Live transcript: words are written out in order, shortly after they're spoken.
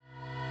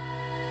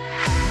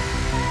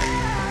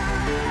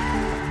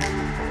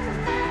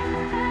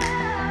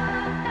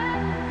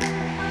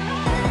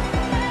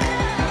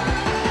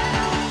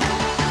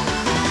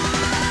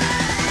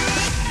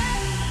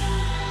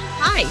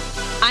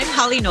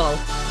Holly Knoll,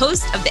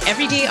 host of the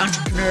Everyday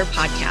Entrepreneur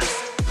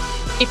podcast.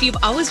 If you've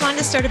always wanted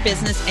to start a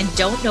business and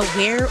don't know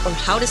where or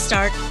how to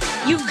start,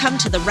 you've come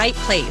to the right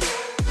place.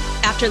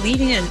 After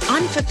leaving an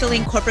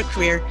unfulfilling corporate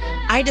career,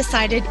 I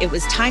decided it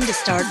was time to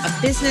start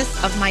a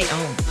business of my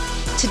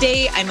own.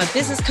 Today, I'm a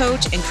business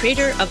coach and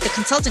creator of The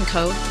Consultant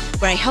Code,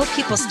 where I help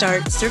people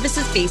start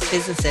services-based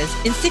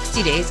businesses in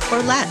 60 days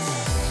or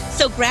less.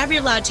 So grab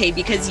your latte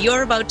because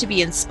you're about to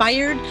be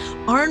inspired,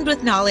 armed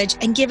with knowledge,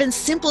 and given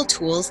simple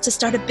tools to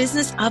start a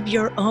business of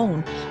your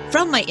own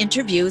from my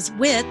interviews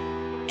with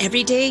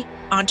everyday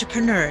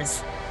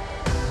entrepreneurs.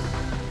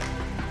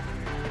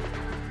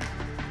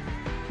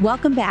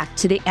 Welcome back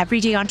to the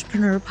Everyday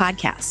Entrepreneur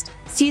podcast,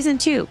 season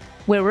 2,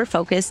 where we're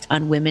focused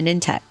on women in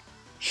tech.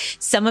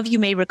 Some of you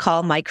may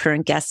recall my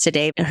current guest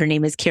today. Her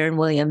name is Caren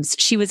Williams.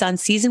 She was on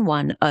season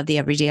 1 of the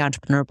Everyday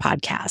Entrepreneur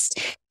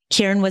podcast.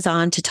 Caren was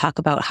on to talk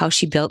about how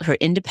she built her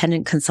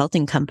independent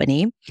consulting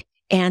company.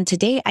 And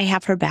today I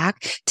have her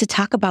back to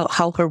talk about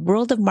how her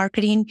world of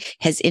marketing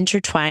has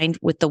intertwined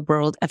with the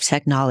world of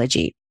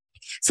technology.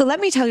 So let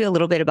me tell you a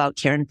little bit about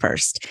Caren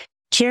first.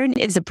 Caren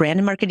is a brand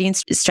and marketing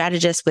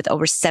strategist with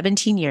over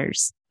 17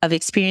 years of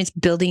experience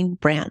building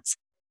brands.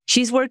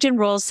 She's worked in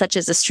roles such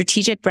as a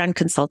strategic brand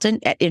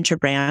consultant at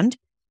Interbrand,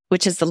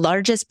 which is the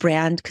largest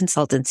brand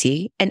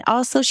consultancy. And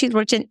also she's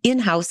worked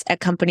in-house at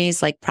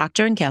companies like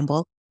Procter &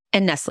 Gamble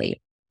and Nestle.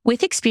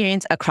 With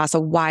experience across a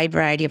wide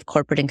variety of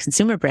corporate and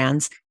consumer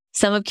brands,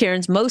 some of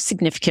Caren's most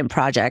significant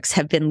projects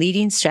have been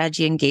leading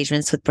strategy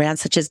engagements with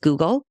brands such as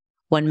Google,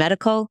 One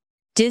Medical,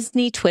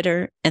 Disney,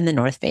 Twitter, and the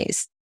North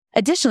Face.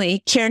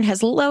 Additionally, Caren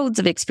has loads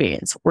of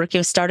experience working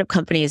with startup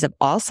companies of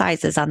all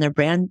sizes on their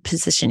brand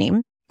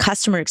positioning,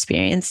 customer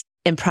experience,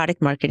 and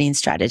product marketing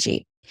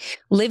strategy.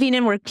 Living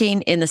and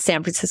working in the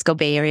San Francisco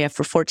Bay Area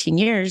for 14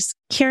 years,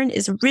 Caren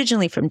is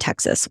originally from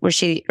Texas, where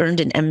she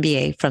earned an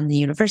MBA from the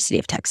University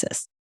of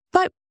Texas.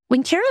 But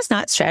when Caren is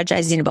not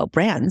strategizing about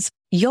brands,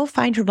 you'll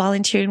find her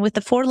volunteering with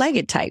the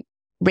four-legged type,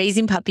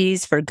 raising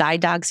puppies for guide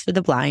dogs for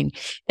the blind,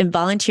 and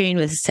volunteering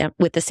with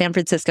the San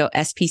Francisco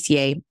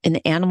SPCA in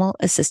the Animal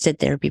Assisted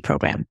Therapy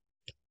Program.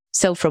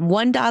 So from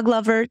one dog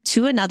lover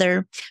to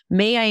another,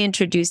 may I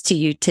introduce to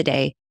you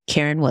today,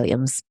 Caren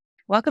Williams.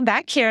 Welcome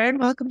back, Caren.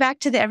 Welcome back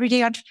to the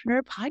Everyday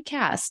Entrepreneur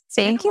podcast.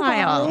 Thank you,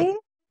 Holly.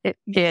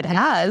 It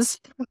has.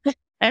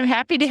 I'm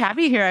happy to have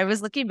you here. I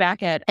was looking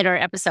back at our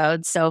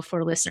episodes. So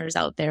for listeners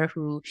out there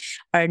who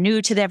are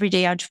new to the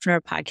Everyday Entrepreneur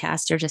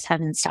podcast or just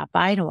haven't stopped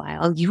by in a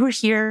while, you were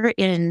here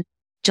in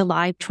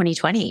July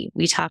 2020.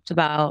 We talked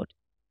about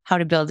how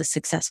to build a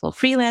successful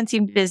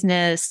freelancing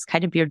business,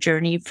 kind of your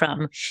journey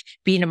from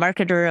being a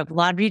marketer of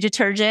laundry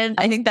detergent.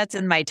 I think that's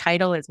in my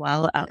title as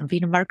well,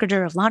 being a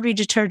marketer of laundry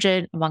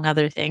detergent, among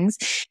other things,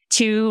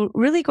 to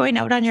really going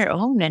out on your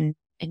own and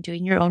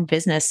doing your own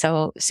business.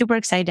 So super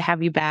excited to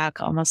have you back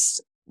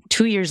almost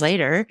 2 years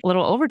later, a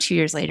little over 2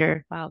 years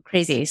later. Wow,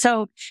 crazy.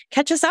 So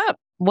catch us up.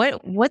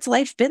 What's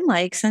life been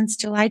like since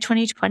July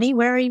 2020?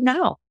 Where are you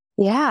now?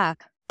 Yeah,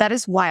 that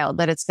is wild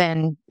that it's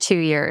been 2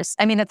 years.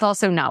 I mean, it's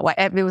also not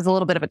it was a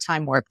little bit of a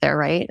time warp there,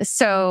 right?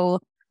 So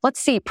let's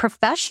see.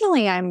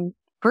 Professionally, I'm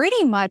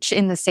pretty much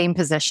in the same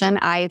position.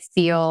 I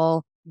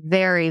feel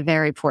very,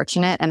 very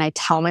fortunate. And I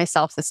tell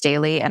myself this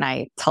daily, and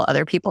I tell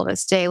other people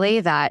this daily,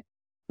 that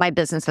my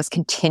business has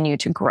continued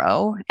to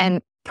grow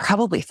and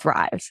probably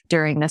thrive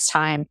during this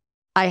time.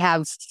 I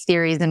have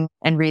theories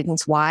and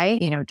reasons why,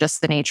 just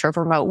the nature of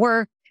remote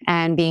work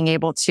and being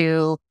able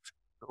to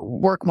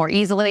work more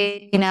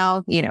easily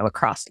now,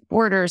 across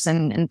borders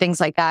and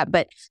things like that.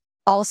 But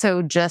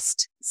also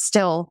just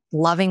still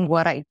loving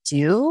what I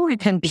do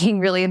and being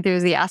really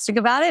enthusiastic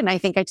about it. And I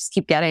think I just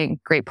keep getting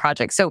great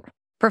projects. So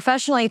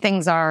professionally,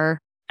 things are,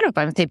 I don't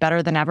know if I would say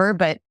better than ever,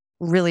 but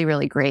really,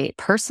 really great.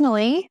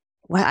 Personally,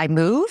 I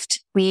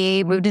moved.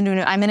 We moved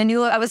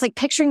I was like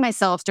picturing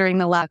myself during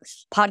the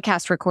last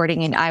podcast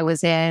recording, and I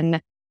was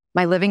in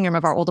my living room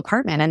of our old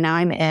apartment, and now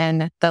I'm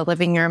in the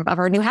living room of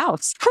our new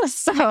house.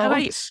 So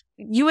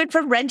you went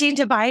from renting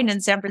to buying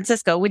in San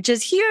Francisco, which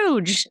is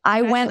huge.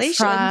 I went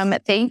from,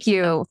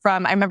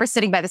 I remember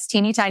sitting by this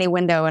teeny tiny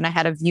window and I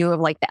had a view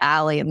of like the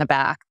alley in the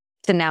back,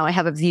 to now I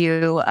have a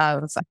view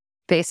of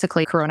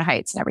basically Corona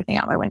Heights and everything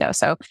out my window.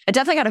 So I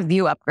definitely got a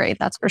view upgrade.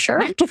 That's for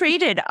sure.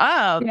 Traded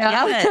up.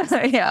 Yeah.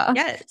 Yes. Yeah.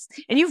 Yes.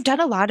 And you've done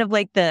a lot of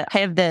like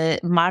the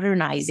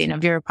modernizing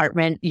of your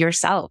apartment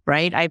yourself,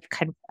 right? I've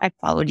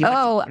followed you for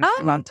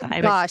a long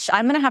time. Gosh,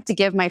 I'm going to have to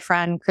give my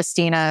friend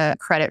Christina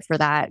credit for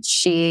that.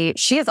 She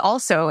is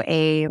also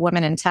a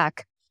woman in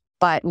tech,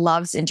 but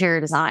loves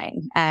interior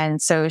design.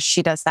 And so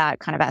she does that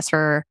kind of as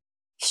her,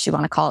 if you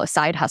want to call it a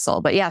side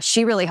hustle. But yeah,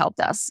 she really helped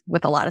us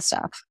with a lot of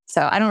stuff.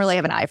 So I don't really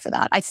have an eye for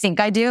that. I think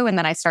I do. And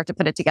then I start to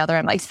put it together.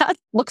 I'm like, that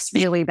looks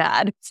really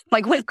bad.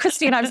 Like with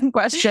Christine, I have some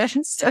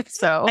questions.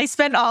 So I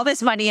spent all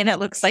this money and it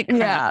looks like crap.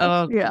 Yeah,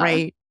 oh, yeah.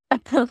 Great.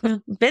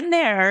 Been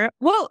there.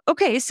 Well,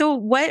 okay. So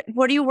what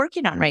are you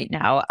working on right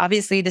now?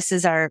 Obviously, this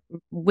is our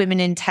Women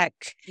in Tech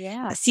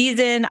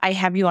season. I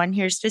have you on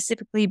here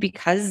specifically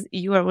because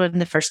you are one of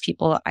the first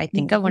people I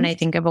think of when I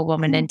think of a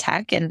woman in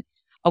tech. And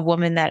a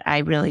woman that I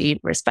really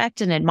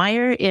respect and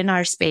admire in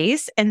our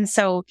space. And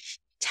so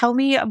tell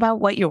me about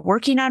what you're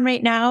working on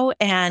right now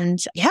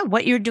and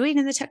what you're doing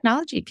in the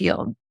technology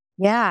field.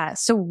 Yeah.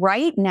 So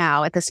right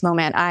now at this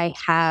moment,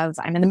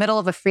 I'm in the middle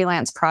of a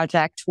freelance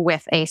project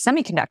with a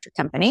semiconductor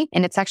company,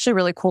 and it's actually a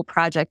really cool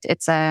project.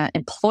 It's a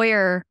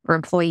employer or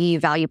employee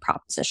value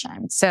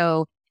proposition.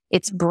 So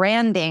it's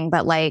branding,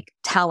 but like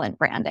talent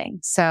branding.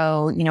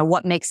 So,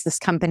 what makes this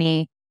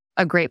company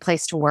a great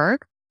place to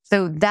work?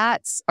 So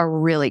that's a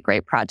really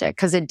great project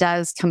because it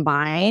does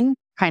combine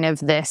kind of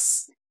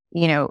this,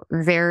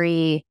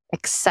 very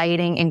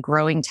exciting and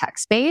growing tech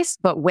space,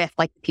 but with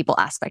like the people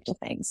aspect of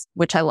things,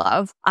 which I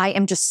love. I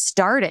am just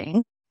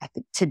starting, I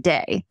think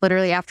today,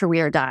 literally after we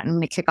are done, I'm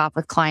going to kick off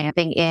with client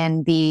thing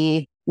in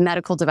the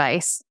medical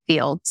device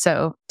field.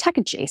 So tech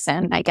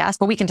adjacent, I guess,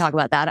 but we can talk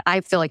about that.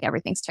 I feel like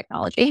everything's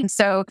technology.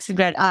 So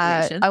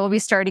I will be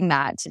starting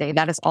that today.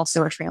 That is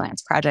also a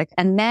freelance project.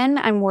 And then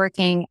I'm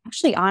working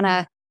actually on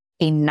a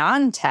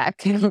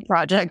non-tech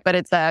project, but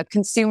it's a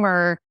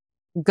consumer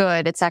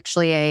good. It's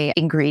actually a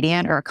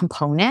ingredient or a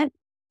component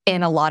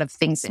in a lot of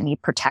things that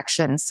need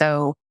protection.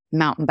 So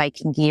mountain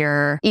biking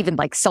gear, even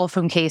like cell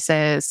phone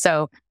cases.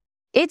 So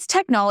it's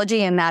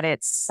technology in that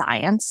it's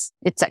science.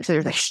 It's actually,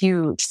 there's a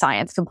huge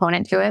science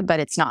component to it, but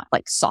it's not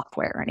like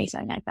software or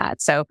anything like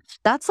that. So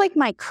that's like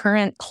my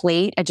current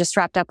plate. I just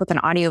wrapped up with an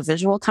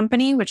audiovisual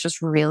company, which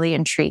is really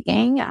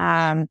intriguing.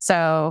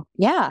 So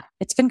yeah,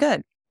 it's been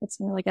good. It's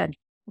been really good.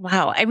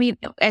 Wow. I mean,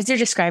 as you're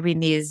describing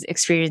these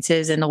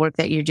experiences and the work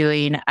that you're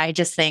doing, I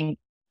just think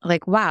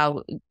like,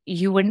 wow,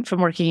 you went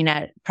from working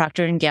at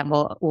Procter and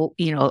Gamble,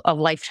 a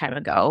lifetime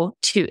ago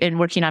and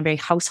working on very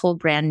household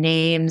brand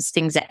names,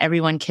 things that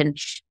everyone can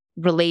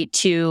relate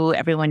to.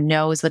 Everyone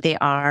knows what they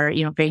are,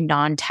 very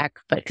non-tech,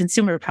 but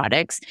consumer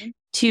products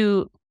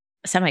to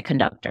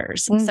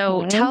semiconductors. Mm-hmm.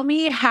 So tell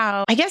me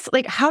how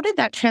did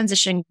that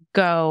transition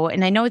go?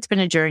 And I know it's been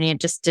a journey. It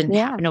just didn't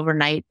happen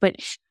overnight, but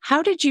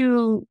how did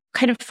you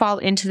kind of fall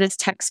into this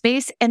tech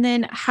space? And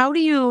then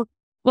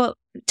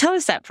tell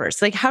us that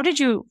first. Like, how did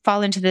you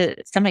fall into the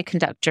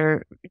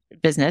semiconductor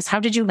business? How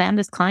did you land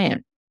this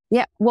client?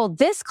 Yeah. Well,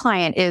 this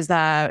client is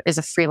a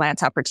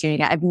freelance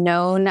opportunity. I've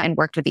known and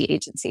worked with the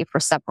agency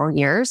for several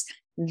years.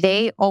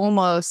 They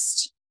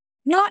almost,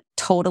 not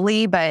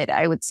totally, but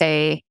I would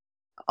say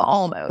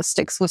almost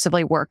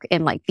exclusively work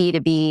in like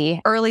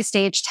B2B, early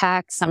stage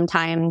tech,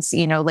 sometimes,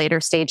 later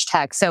stage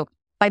tech. So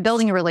by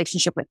building a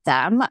relationship with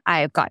them,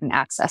 I've gotten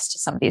access to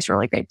some of these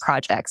really great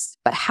projects.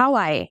 But how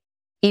I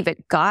even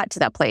got to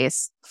that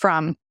place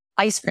from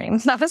ice cream,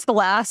 that was the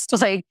last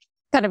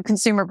kind of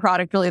consumer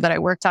product really that I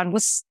worked on,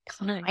 was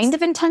kind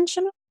of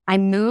intentional. I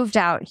moved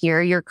out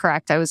here. You're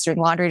correct. I was doing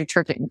laundry,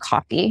 detergent, and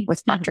coffee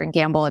with Procter and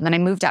Gamble. And then I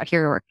moved out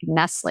here to work at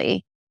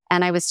Nestle,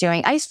 and I was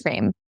doing ice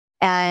cream.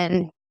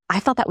 And I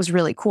thought that was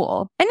really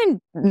cool. And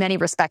in many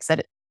respects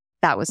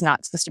that was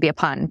not supposed to be a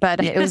pun, but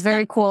it was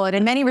very cool. And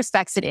in many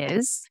respects it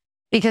is,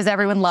 because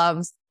everyone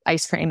loves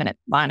ice cream and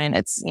it's fun and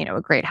it's,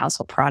 a great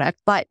household product.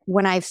 But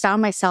when I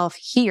found myself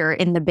here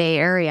in the Bay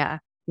Area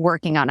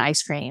working on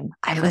ice cream,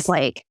 I was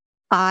like,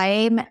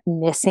 I'm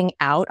missing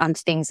out on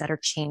things that are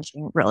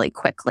changing really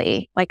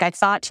quickly. Like I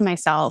thought to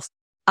myself,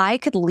 I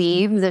could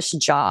leave this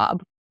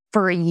job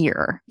for a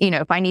year,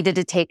 if I needed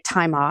to take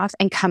time off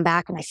and come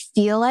back, and I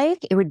feel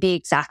like it would be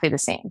exactly the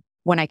same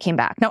when I came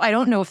back. Now, I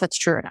don't know if that's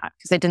true or not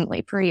because I didn't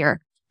leave for a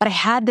year, but I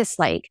had this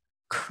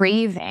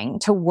craving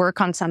to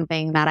work on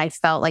something that I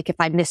felt like if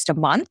I missed a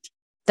month,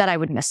 that I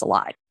would miss a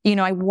lot.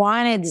 I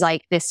wanted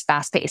this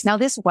fast pace. Now,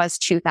 this was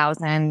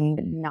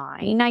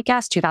 2009, I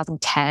guess,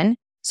 2010.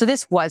 So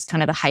this was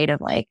kind of the height of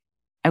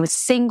I was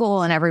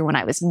single and everyone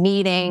I was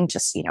meeting,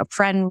 just,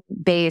 friend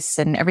base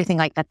and everything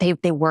like that.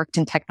 They worked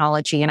in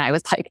technology. And I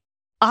was like,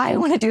 I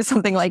want to do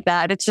something like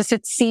that. It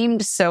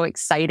seemed so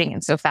exciting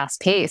and so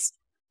fast paced,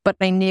 but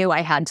I knew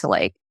I had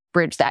to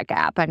bridge that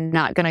gap. I'm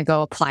not going to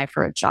go apply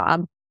for a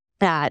job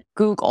at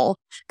Google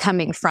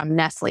coming from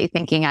Nestle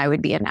thinking I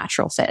would be a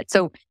natural fit.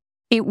 So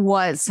it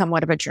was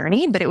somewhat of a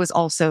journey, but it was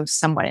also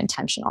somewhat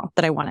intentional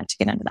that I wanted to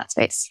get into that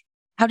space.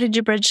 How did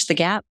you bridge the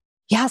gap?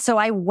 Yeah. So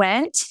I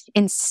went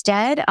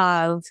instead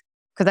of,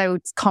 because I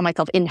would call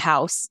myself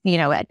in-house,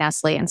 at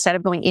Nestle, instead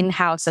of going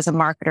in-house as a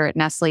marketer at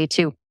Nestle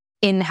to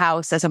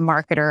in-house as a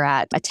marketer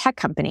at a tech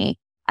company,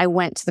 I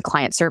went to the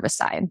client service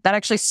side. That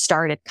actually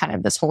started kind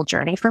of this whole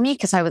journey for me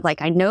because I was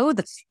I know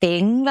the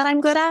thing that I'm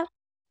good at,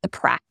 the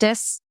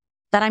practice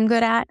that I'm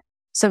good at.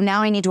 So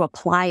now I need to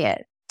apply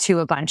it to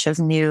a bunch of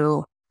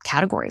new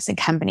categories and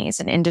companies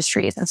and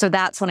industries. And so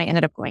that's when I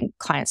ended up going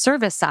client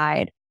service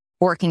side,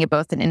 working at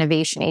both an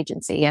innovation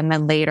agency and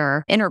then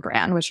later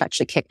Interbrand, which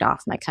actually kicked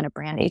off my kind of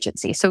brand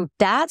agency. So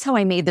that's how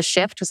I made the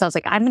shift, because I was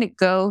I'm going to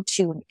go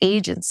to an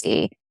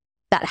agency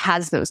that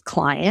has those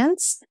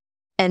clients,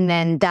 and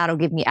then that'll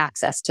give me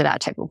access to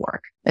that type of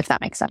work, if that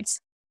makes sense.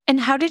 And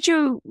how did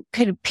you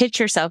kind of pitch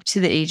yourself to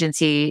the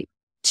agency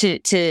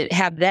to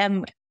have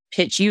them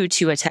pitch you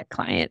to a tech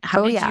client?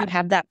 How did you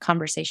have that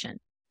conversation?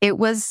 It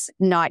was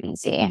not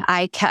easy.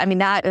 I mean,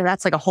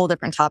 that's a whole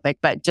different topic,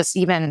 but just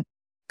even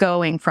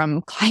going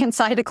from client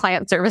side to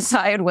client service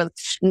side was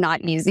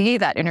not easy,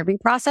 that interview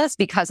process,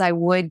 because I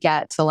would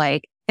get to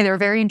like, and they were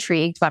very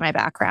intrigued by my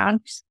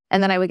background.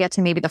 And then I would get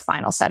to maybe the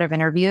final set of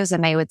interviews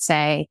and they would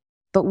say,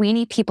 but we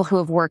need people who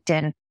have worked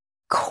in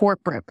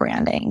corporate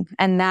branding.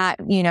 And that,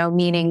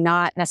 meaning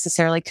not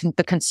necessarily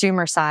the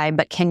consumer side,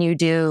 but can you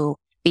do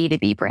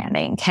B2B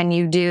branding? Can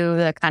you do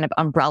the kind of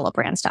umbrella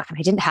brand stuff? And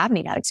I didn't have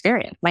any of that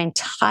experience. My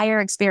entire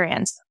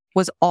experience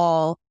was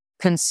all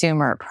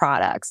consumer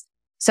products.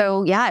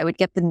 So yeah, I would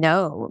get the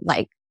no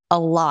like a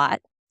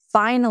lot.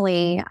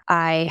 Finally,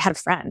 I had a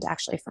friend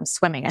actually from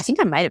swimming. I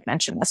think I might have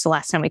mentioned this the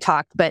last time we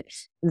talked, but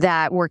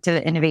that worked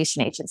at an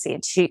innovation agency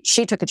and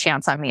she took a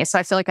chance on me. So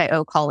I feel like I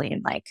owe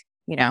Colleen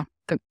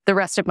the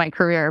rest of my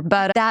career.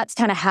 But that's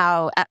kind of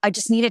how I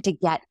just needed to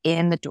get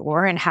in the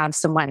door and have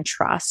someone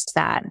trust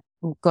that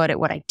I'm good at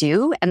what I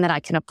do and that I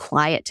can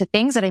apply it to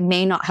things that I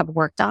may not have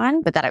worked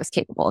on, but that I was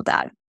capable of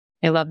that.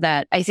 I love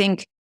that. I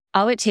think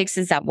all it takes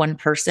is that one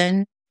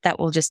person that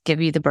will just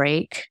give you the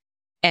break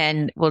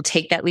and will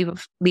take that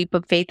leap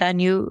of faith on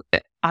you.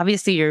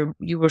 Obviously,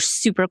 you were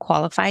super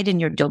qualified in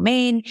your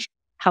domain.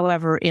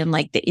 However, in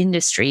like the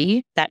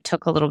industry, that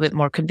took a little bit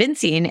more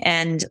convincing.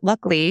 And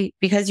luckily,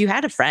 because you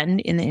had a friend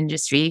in the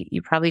industry,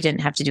 you probably didn't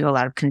have to do a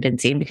lot of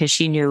convincing because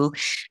she knew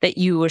that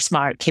you were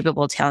smart,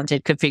 capable,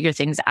 talented, could figure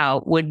things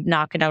out, would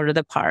knock it out of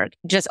the park,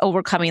 just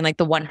overcoming like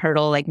the one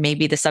hurdle, like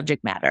maybe the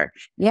subject matter.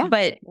 Yeah.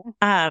 But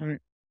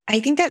I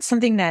think that's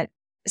something that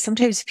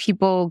sometimes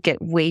people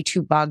get way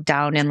too bogged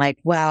down in like,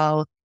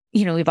 well,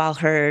 we've all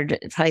heard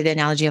probably the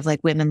analogy of like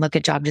women look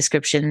at job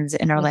descriptions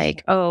and are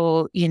like,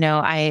 oh,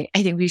 I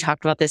think we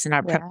talked about this in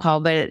our prep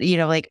call, but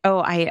like,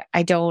 oh,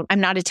 I'm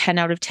not a 10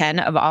 out of 10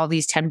 of all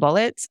these 10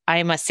 bullets.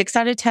 I'm a 6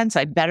 out of 10.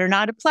 So I better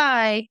not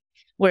apply.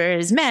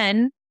 Whereas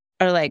men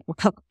are like,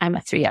 well, I'm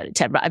a 3 out of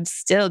 10, but I'm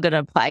still going to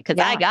apply because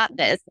I got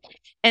this.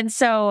 And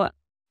so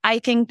I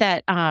think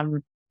that,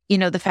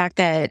 the fact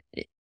that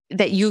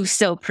you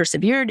still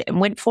persevered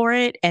and went for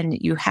it and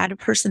you had a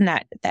person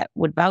that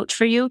would vouch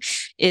for you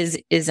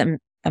is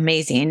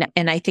amazing.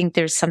 And I think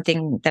there's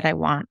something that I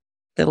want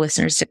the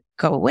listeners to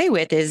go away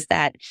with is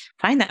that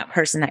find that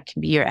person that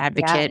can be your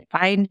advocate.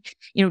 Find,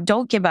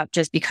 don't give up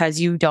just because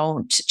you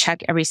don't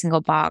check every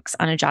single box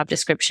on a job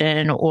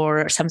description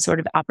or some sort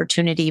of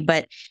opportunity,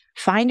 but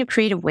find a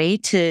creative way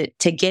to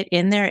get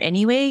in there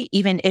anyway,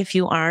 even if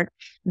you aren't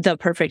the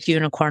perfect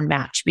unicorn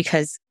match,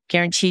 because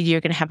guaranteed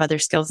you're going to have other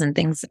skills and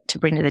things to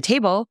bring to the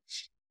table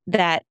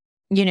that,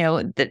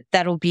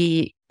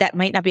 that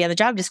might not be on the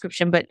job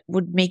description, but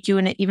would make you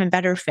an even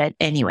better fit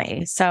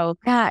anyway. So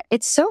yeah, I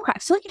feel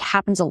like it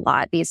happens a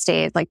lot these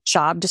days, like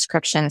job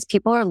descriptions.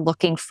 People are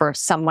looking for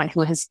someone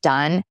who has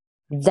done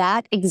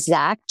that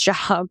exact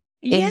job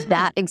in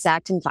that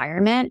exact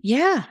environment.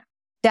 Yeah.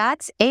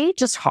 That's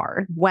just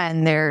hard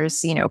when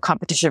there's,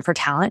 competition for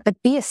talent, but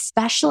B,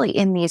 especially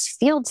in these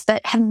fields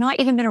that have not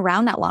even been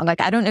around that long.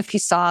 Like, I don't know if you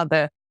saw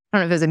I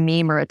don't know if it was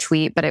a meme or a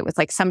tweet, but it was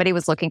like somebody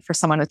was looking for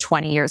someone with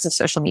 20 years of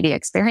social media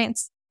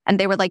experience. And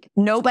they were like,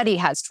 nobody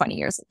has 20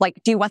 years.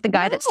 Like, do you want the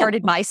guy that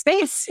started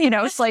MySpace?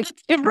 It's like,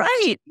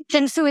 right.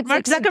 And so it's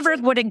Mark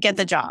Zuckerberg wouldn't get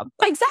the job.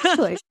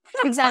 Exactly.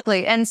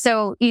 Exactly. And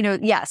so,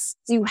 yes,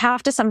 you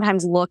have to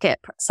sometimes look at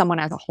someone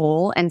as a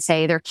whole and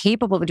say they're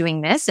capable of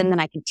doing this. And then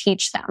I can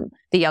teach them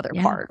the other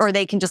part, or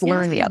they can just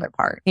learn the other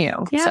part,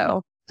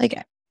 So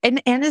like, and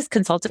as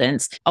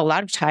consultants, a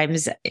lot of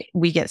times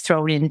we get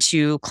thrown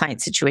into client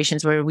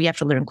situations where we have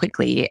to learn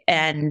quickly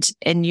and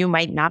you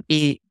might not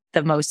be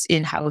the most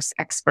in-house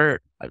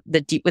expert,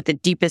 with the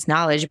deepest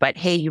knowledge, but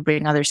hey, you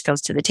bring other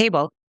skills to the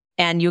table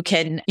and you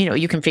can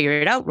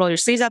figure it out, roll your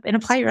sleeves up and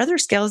apply your other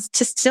skills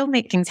to still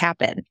make things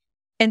happen.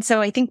 And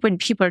so I think when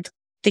people are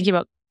thinking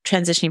about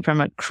transitioning from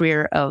a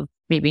career of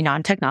maybe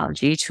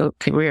non-technology to a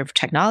career of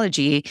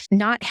technology,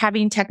 not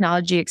having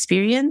technology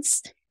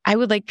experience, I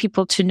would like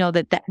people to know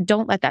that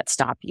don't let that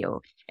stop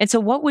you. And so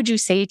what would you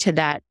say to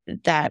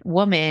that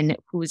woman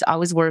who's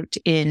always worked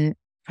in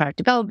product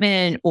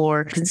development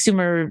or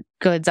consumer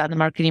goods on the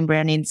marketing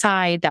branding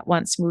side that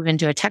wants to move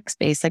into a tech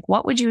space? Like,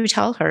 what would you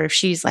tell her if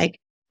she's like,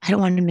 I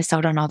don't want to miss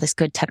out on all this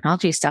good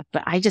technology stuff,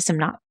 but I just am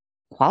not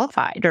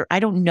qualified or I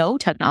don't know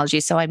technology,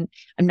 so I'm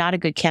not a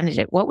good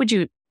candidate. What would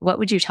you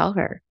tell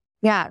her?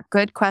 Yeah,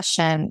 good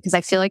question. Because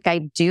I feel like I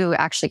do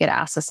actually get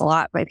asked this a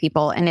lot by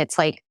people. And it's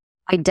like,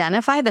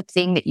 identify the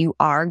thing that you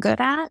are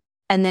good at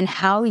and then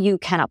how you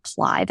can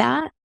apply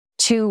that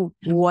to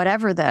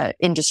whatever the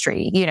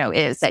industry,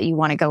 is that you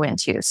want to go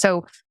into.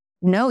 So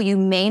no, you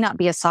may not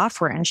be a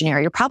software engineer.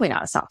 You're probably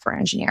not a software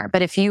engineer,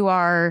 but if you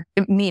are,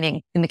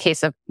 meaning in the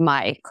case of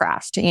my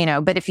craft,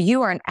 but if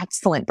you are an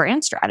excellent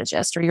brand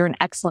strategist or you're an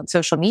excellent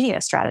social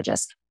media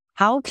strategist,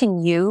 how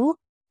can you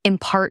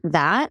impart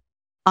that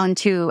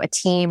onto a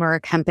team or a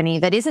company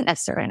that isn't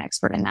necessarily an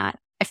expert in that?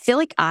 I feel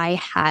like I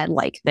had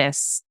like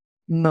this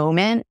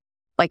moment,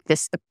 like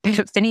this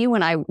epiphany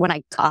when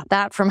I got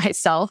that for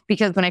myself,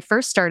 because when I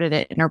first started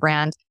at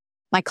Interbrand,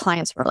 my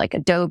clients were like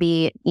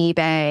Adobe,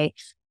 eBay,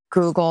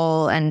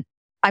 Google, and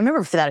I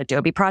remember for that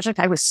Adobe project,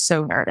 I was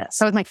so nervous.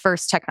 So it was my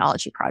first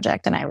technology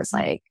project. And I was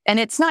like, and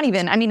it's not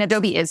even, I mean,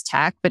 Adobe is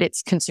tech, but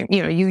it's consumer,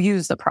 you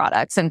use the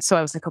products. And so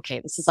I was like, okay,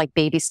 this is like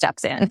baby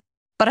steps in.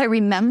 But I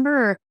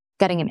remember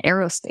getting an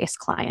aerospace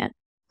client,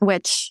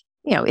 which,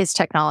 is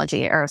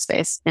technology,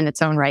 aerospace in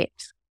its own right.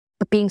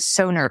 But being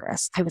so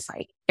nervous, I was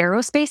like,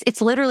 aerospace,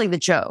 it's literally the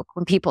joke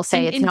when people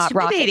say it's not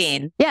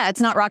rocket. Yeah, it's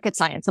not rocket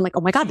science. I'm like,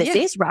 oh my God, this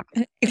is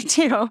rocket.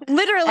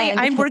 Literally,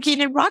 I'm working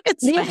in rocket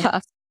science. Yeah.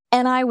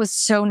 And I was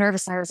so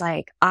nervous. I was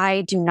like,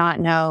 I do not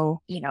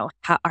know,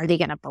 how are they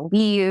going to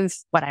believe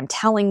what I'm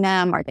telling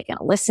them? Are they going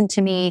to listen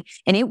to me?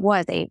 And it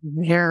was a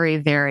very,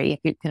 very, if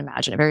you can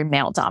imagine, a very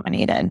male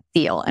dominated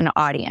field and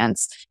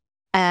audience.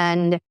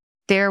 And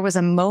there was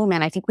a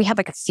moment, I think we had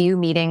like a few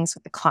meetings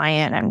with the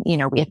client and,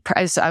 we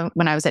had,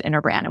 when I was at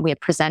Interbrand and we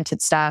had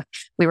presented stuff,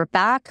 we were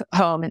back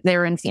home, they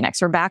were in Phoenix,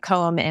 we're back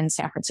home in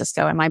San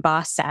Francisco. And my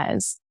boss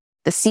says,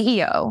 the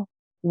CEO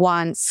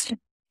wants,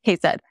 he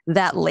said,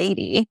 that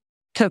lady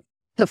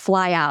to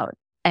fly out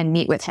and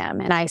meet with him.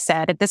 And I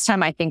said, at this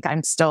time, I think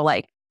I'm still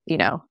like,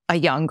 a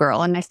young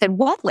girl. And I said,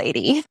 what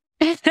lady?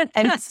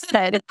 And he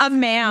said, a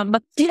ma'am.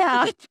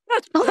 Yeah.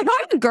 I'm like,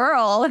 I'm a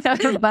girl.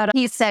 But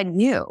he said,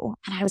 you.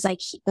 And I was like,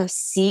 the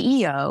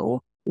CEO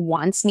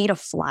wants me to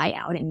fly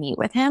out and meet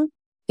with him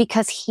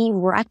because he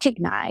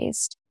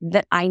recognized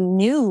that I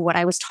knew what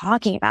I was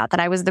talking about, that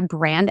I was the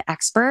brand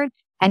expert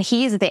and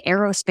he's the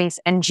aerospace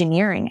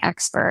engineering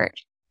expert.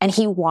 And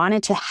he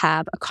wanted to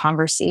have a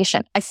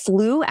conversation. I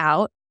flew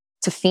out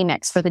to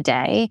Phoenix for the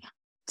day,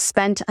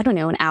 spent, I don't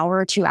know, an hour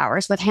or 2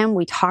 hours with him.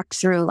 We talked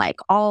through like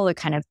all the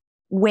kind of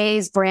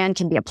ways brand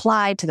can be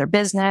applied to their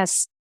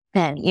business.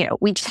 And,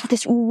 we just had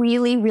this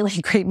really,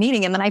 really great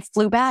meeting. And then I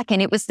flew back and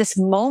it was this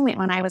moment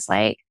when I was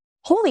like,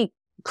 holy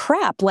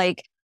crap.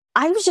 Like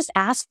I was just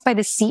asked by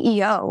the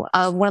CEO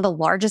of one of the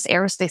largest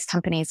aerospace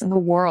companies in the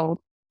world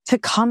to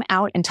come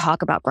out and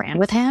talk about brand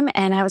with him.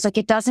 And I was like,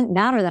 it doesn't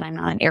matter that I'm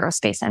not an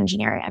aerospace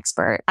engineering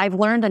expert. I've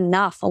learned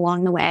enough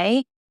along the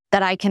way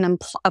that I can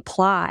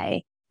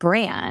apply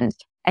brand.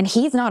 And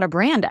he's not a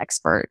brand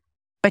expert,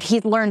 but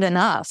he's learned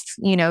enough,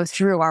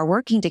 through our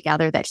working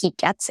together that he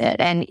gets it.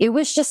 And it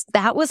was just,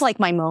 that was like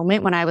my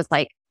moment when I was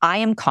like, I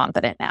am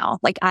confident now.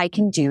 Like I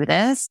can do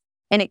this.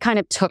 And it kind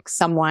of took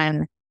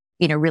someone,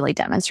 really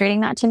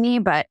demonstrating that to me.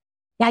 But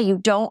yeah,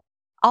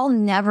 I'll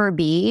never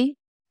be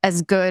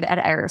as good at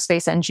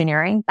aerospace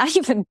engineering, not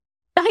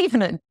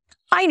even a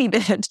tiny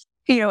bit,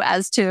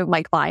 as to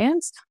my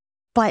clients.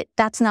 But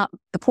that's not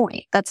the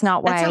point. That's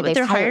not why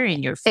they're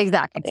hiring you.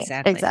 Exactly.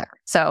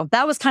 So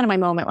that was kind of my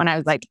moment when I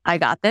was like, I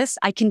got this.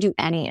 I can do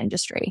any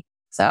industry.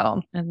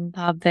 So I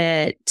love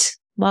it.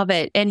 Love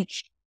it. And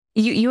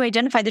you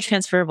identify the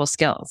transferable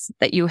skills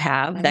that you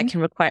have that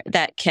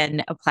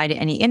can apply to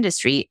any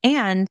industry.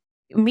 And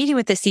meeting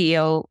with the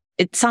CEO,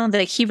 it sounded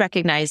like he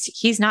recognized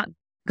he's not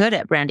good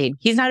at branding.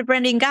 He's not a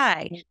branding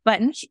guy,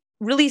 but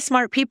really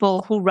smart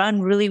people who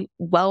run really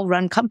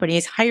well-run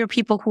companies hire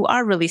people who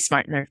are really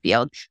smart in their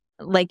field,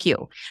 like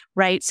you,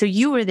 right? So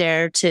you were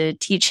there to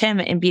teach him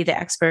and be the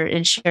expert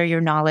and share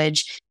your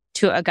knowledge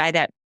to a guy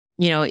that,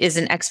 is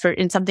an expert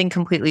in something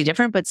completely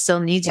different, but still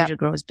needs you to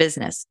grow his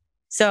business.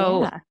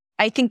 So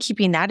I think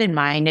keeping that in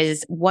mind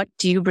is, what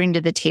do you bring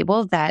to the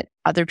table that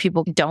other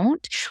people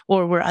don't,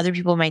 or where other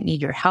people might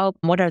need your help?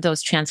 What are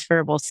those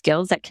transferable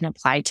skills that can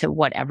apply to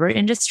whatever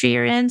industry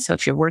you're in? So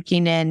if you're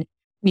working in,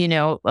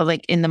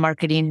 like in the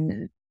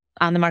marketing,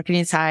 on the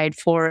marketing side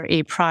for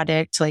a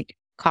product like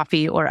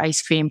coffee or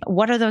ice cream,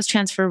 what are those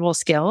transferable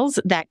skills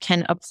that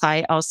can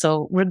apply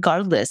also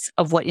regardless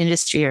of what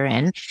industry you're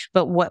in?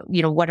 But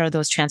what are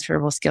those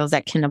transferable skills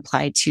that can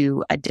apply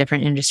to a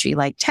different industry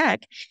like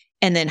tech?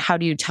 And then how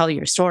do you tell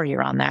your story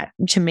around that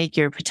to make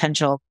your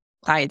potential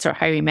clients or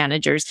hiring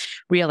managers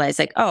realize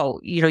like, oh,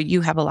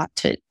 you have a lot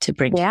to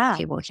bring to the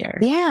table here.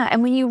 Yeah.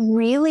 And when you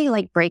really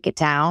like break it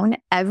down,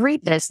 every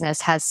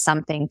business has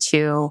something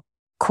to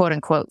quote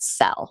unquote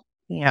sell,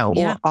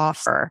 or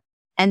offer.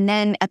 And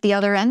then at the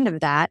other end of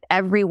that,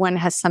 everyone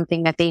has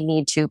something that they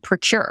need to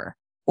procure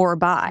or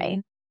buy.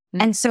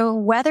 Mm-hmm. And so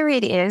whether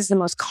it is the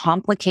most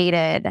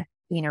complicated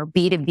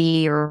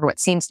B2B or what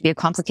seems to be a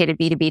complicated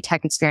B2B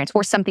tech experience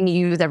or something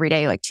you use every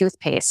day like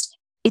toothpaste,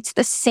 it's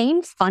the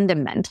same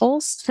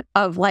fundamentals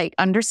of like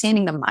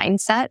understanding the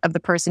mindset of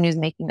the person who's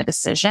making the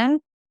decision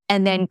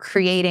and then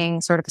creating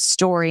sort of a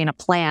story and a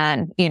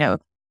plan,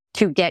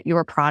 to get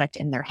your product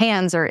in their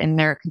hands or in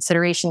their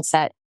consideration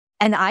set.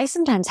 And I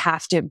sometimes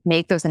have to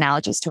make those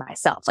analogies to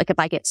myself. Like if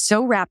I get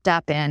so wrapped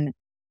up in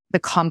the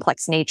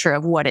complex nature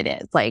of what it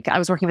is, like I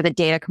was working with a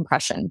data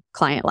compression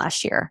client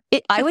last year,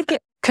 I would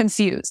get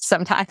confused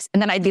sometimes.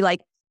 And then I'd be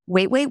like,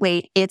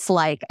 wait. It's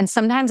like, and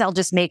sometimes I'll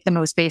just make the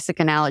most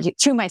basic analogy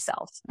to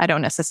myself. I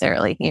don't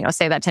necessarily,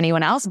 say that to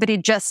anyone else, but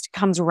it just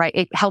comes right.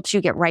 It helps you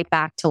get right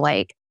back to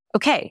like,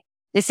 okay,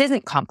 this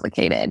isn't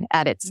complicated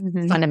at its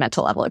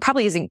fundamental level. It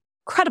probably is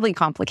incredibly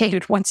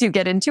complicated once you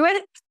get into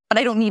it, but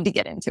I don't need to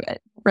get into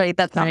it, right?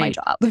 That's not my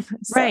job.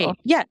 Right.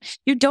 Yeah.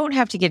 You don't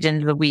have to get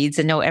into the weeds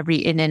and know every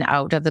in and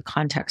out of the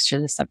context or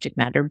the subject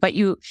matter, but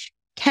you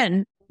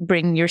can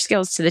bring your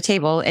skills to the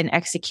table and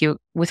execute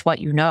with what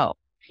you know.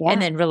 Yeah.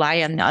 And then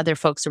rely on the other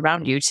folks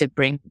around you to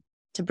bring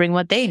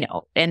what they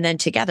know. And then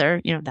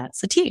together,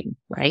 that's the team,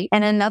 right?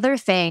 And another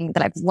thing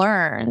that I've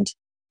learned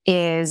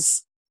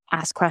is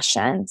ask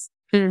questions.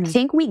 I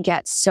think we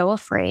get so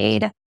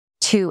afraid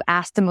to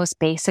ask the most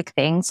basic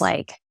things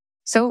like,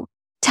 so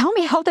tell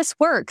me how this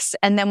works.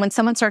 And then when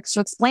someone starts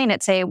to explain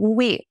it, say, well,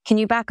 wait, can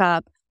you back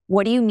up?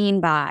 What do you mean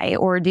by,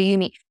 or do you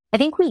mean? I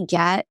think we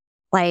get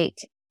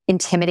like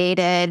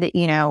intimidated,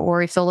 or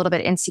we feel a little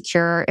bit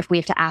insecure if we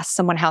have to ask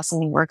someone how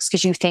something works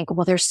because you think,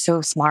 well, they're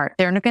so smart.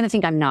 They're not going to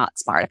think I'm not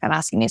smart if I'm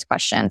asking these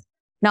questions.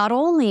 Not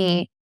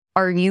only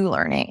are you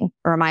learning,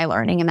 or am I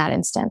learning in that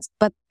instance,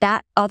 but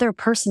that other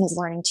person is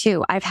learning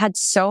too. I've had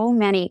so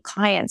many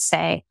clients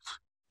say,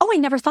 oh, I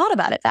never thought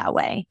about it that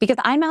way because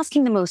I'm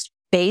asking the most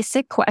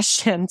basic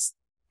questions.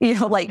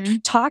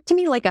 Talk to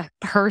me like a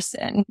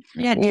person.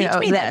 Yeah, teach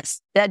me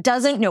this. That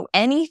doesn't know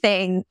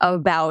anything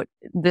about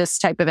this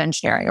type of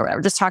engineering or whatever.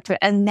 Just talk to it.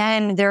 And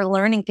then they're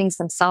learning things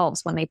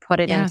themselves when they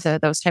put it into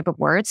those type of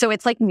words. So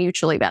it's like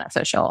mutually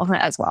beneficial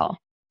as well.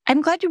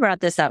 I'm glad you brought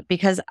this up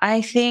because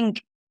I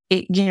think,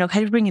 kind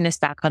of bringing this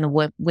back on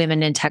the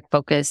women in tech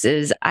focus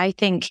is I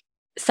think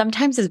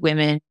sometimes as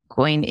women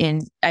going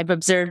in, I've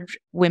observed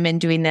women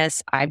doing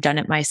this. I've done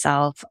it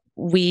myself.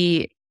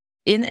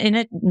 In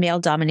a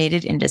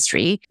male-dominated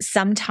industry,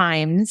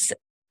 sometimes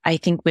I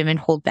think women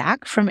hold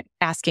back from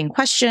asking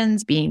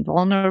questions, being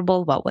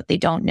vulnerable about what they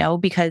don't know,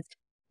 because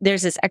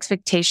there's this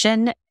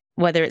expectation,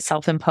 whether it's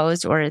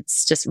self-imposed or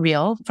it's just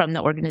real from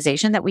the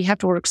organization, that we have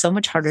to work so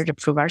much harder to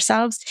prove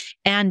ourselves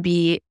and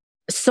be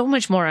so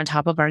much more on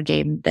top of our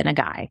game than a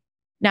guy.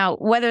 Now,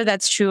 whether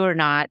that's true or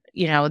not,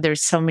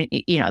 there's so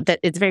many, that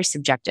it's very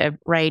subjective,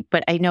 right?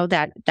 But I know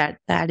that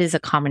is a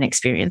common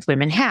experience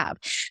women have.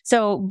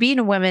 So being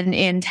a woman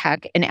in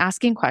tech and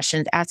asking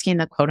questions, asking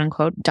the quote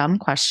unquote dumb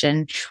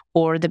question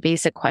or the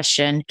basic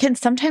question can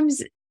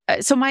sometimes,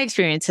 so my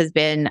experience has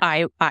been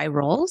eye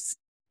rolls,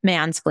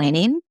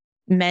 mansplaining,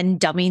 men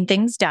dumbing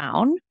things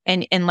down.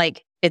 And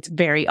like, it's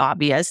very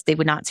obvious they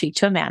would not speak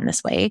to a man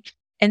this way.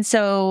 And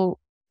so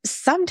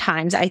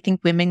sometimes I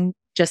think women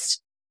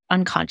just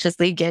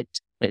unconsciously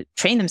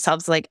train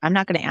themselves like, I'm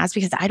not going to ask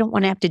because I don't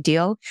want to have to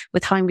deal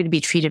with how I'm going to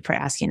be treated for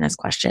asking this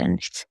question.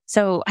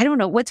 So I don't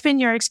know, what's been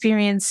your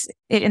experience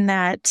in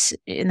that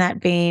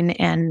vein,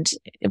 and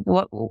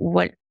what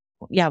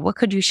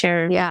could you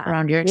share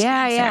around your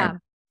experience? Yeah.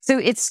 So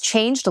it's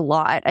changed a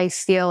lot. I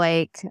feel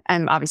like,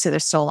 and obviously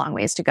there's still a long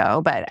ways to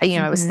go, but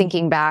I was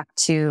thinking back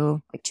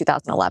to like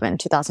 2011,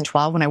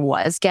 2012, when I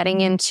was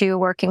getting into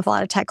working with a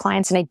lot of tech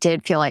clients, and I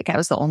did feel like I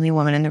was the only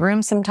woman in the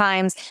room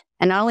sometimes.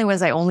 And not only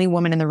was I only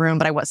woman in the room,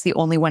 but I was the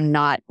only one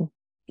not,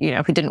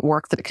 who didn't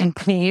work for the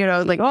company,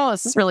 like, oh,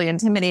 this is really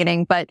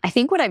intimidating. But I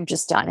think what I've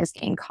just done is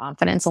gain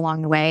confidence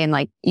along the way. And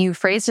like you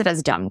phrased it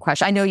as dumb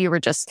question. I know you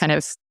were just kind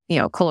of,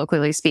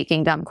 colloquially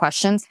speaking, dumb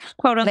questions.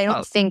 Quote unquote. But I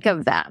don't think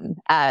of them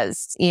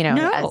as,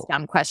 as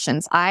dumb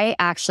questions. I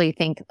actually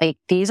think like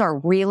these are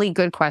really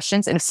good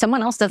questions. And if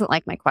someone else doesn't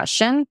like my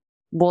question,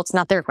 well, it's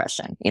not their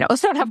question. So I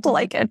don't have to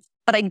like it.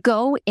 But I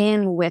go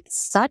in with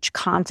such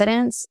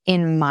confidence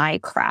in my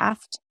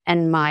craft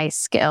and my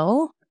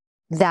skill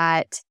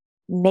that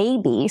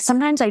maybe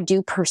sometimes I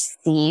do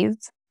perceive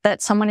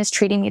that someone is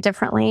treating me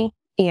differently,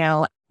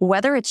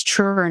 whether it's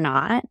true or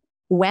not.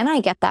 When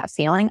I get that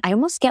feeling, I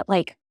almost get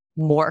like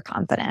more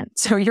confident.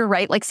 So you're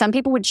right. Like some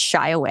people would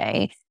shy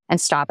away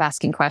and stop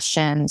asking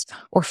questions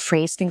or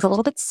phrase things a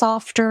little bit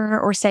softer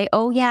or say,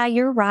 oh yeah,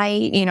 you're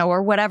right.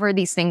 Or whatever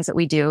these things that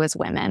we do as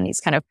women,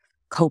 these kind of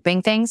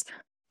coping things.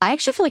 I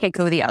actually feel like I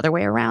go the other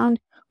way around.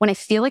 When I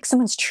feel like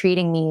someone's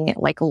treating me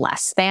like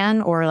less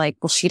than, or like,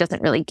 well, she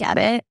doesn't really get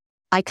it,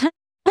 I kind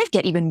of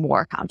get even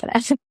more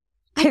confident.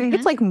 I think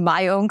it's like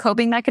my own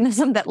coping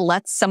mechanism that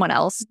lets someone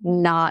else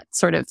not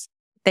sort of,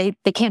 they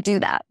can't do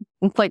that.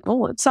 It's like,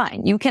 oh, it's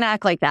fine. You can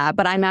act like that,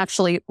 but I'm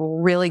actually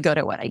really good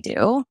at what I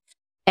do.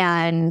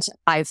 And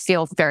I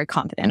feel very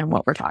confident in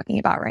what we're talking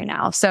about right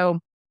now. So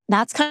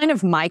that's kind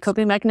of my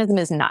coping mechanism,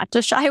 is not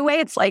to shy away.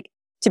 It's like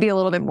to be a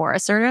little bit more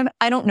assertive.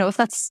 I don't know if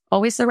that's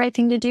always the right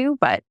thing to do,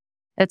 but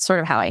it's sort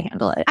of how I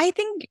handle it. I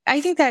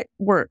think that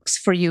works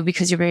for you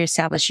because you're very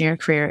established in your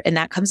career, and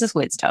that comes with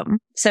wisdom.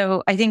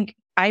 So I think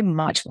I'm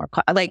much more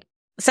like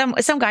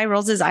some guy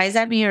rolls his eyes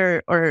at me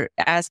or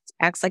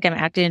acts like I'm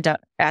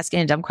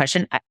asking a dumb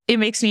question. It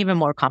makes me even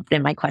more confident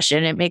in my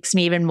question. It makes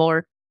me even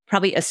more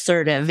probably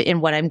assertive in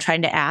what I'm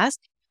trying to ask.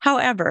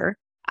 However,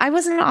 I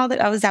wasn't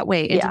always that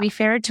way. And to be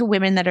fair to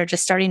women that are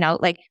just starting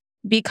out, like,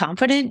 be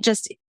confident,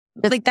 just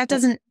like that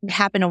doesn't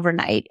happen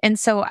overnight. And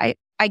so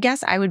I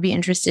guess I would be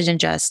interested in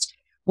just,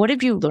 what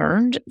have you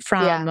learned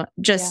from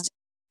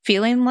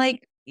feeling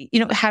like,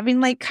 having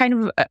like kind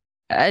of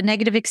a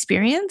negative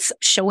experience,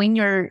 showing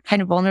your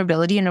kind of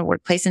vulnerability in a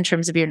workplace in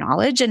terms of your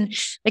knowledge, and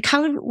like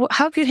how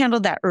have you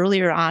handled that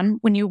earlier on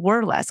when you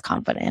were less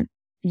confident?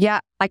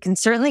 Yeah, I can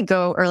certainly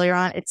go earlier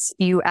on.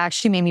 You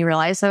actually made me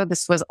realize, though,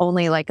 this was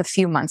only like a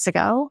few months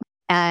ago.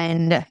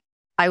 And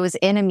I was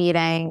in a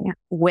meeting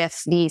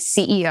with the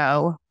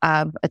CEO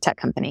of a tech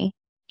company.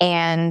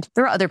 And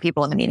there were other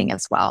people in the meeting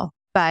as well.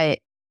 But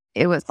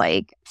it was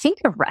like, I think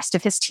the rest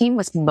of his team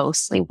was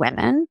mostly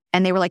women.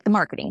 And they were like the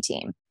marketing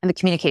team and the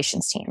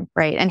communications team,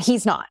 right? And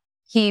he's not.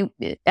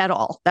 At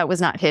all. That was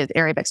not his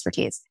area of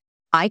expertise.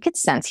 I could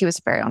sense he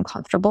was very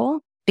uncomfortable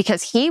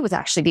because he was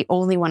actually the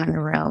only one in the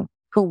room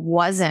who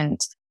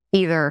wasn't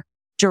either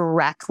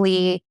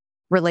directly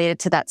related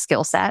to that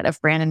skill set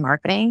of brand and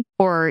marketing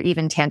or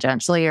even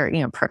tangentially or,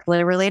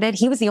 peripherally related.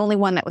 He was the only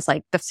one that was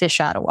like the fish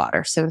out of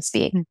water, so to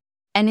speak. Mm-hmm.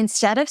 And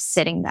instead of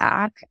sitting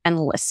back and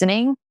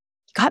listening,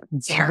 he got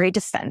very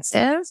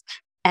defensive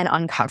and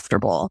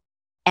uncomfortable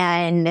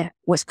and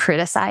was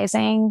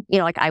criticizing,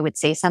 like I would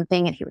say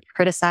something and he would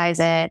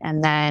criticize it.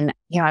 And then,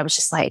 I was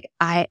just like,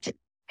 I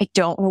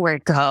don't know where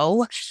to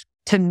go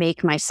to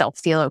make myself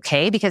feel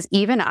okay. Because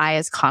even I,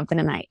 as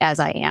confident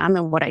as I am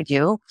in what I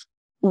do,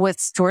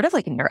 was sort of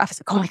like in your office,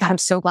 like, oh my God, I'm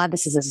so glad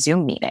this is a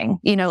Zoom meeting.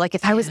 Like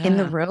if I was in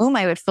the room,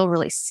 I would feel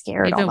really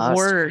scared. Even almost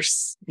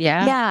worse.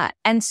 Yeah. Yeah.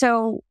 And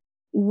so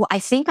I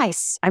think I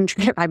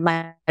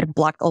might have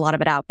blocked a lot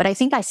of it out, but I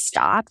think I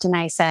stopped and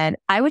I said,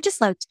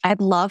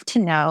 I'd love to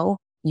know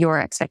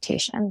your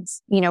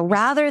expectations,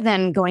 rather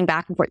than going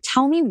back and forth.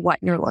 Tell me what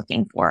you're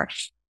looking for.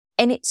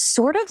 And it's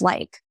sort of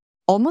like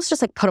almost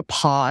just like put a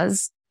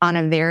pause on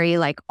a very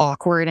like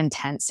awkward,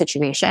 intense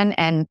situation.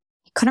 And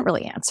he couldn't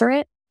really answer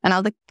it. And I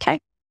was like, okay.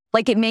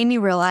 Like it made me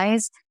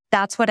realize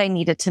that's what I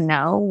needed to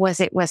know was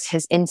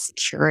his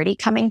insecurity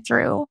coming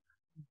through.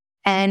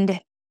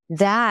 And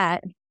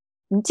that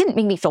didn't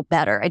make me feel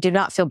better. I did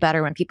not feel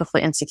better when people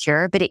feel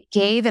insecure, but it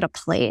gave it a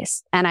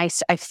place. And I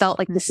felt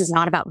like this is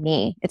not about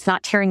me. It's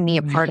not tearing me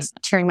apart. It's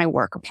not tearing my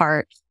work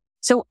apart.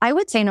 So I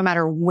would say no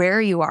matter where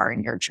you are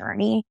in your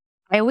journey,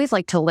 I always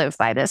like to live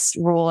by this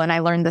rule. And I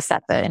learned this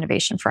at the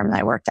innovation firm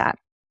that I worked at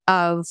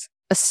of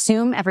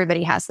assume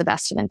everybody has the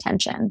best of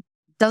intention.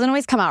 Doesn't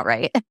always come out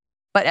right,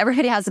 but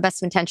everybody has the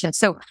best of intention.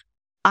 So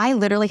I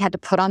literally had to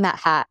put on that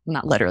hat,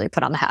 not literally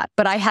put on the hat,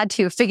 but I had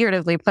to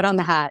figuratively put on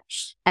the hat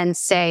and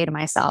say to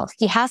myself,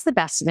 he has the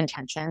best of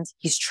intentions.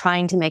 He's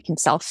trying to make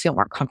himself feel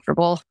more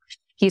comfortable.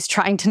 He's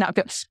trying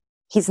to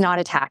he's not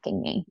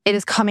attacking me. It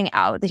is coming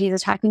out that he's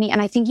attacking me.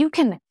 And I think you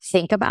can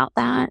think about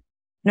that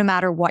no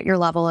matter what your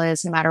level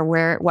is, no matter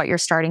what your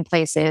starting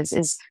place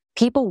is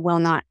people will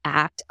not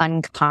act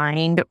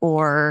unkind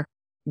or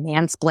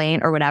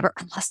mansplain or whatever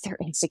unless they're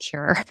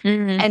insecure.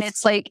 Mm-hmm. And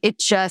it's like,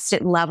 it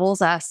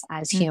levels us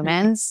as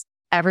humans.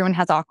 Everyone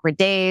has awkward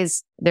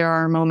days. There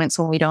are moments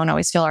when we don't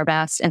always feel our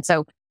best. And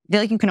so I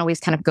feel like you can always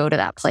kind of go to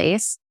that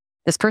place.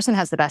 This person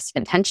has the best of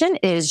intention.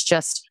 It is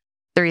just,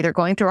 they're either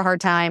going through a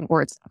hard time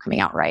or it's not coming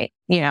out right,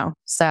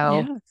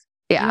 So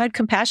yeah. You had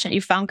compassion.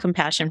 You found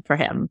compassion for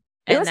him.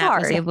 It was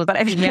hard, but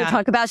I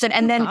found compassion.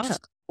 And then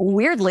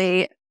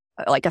weirdly,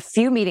 like a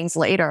few meetings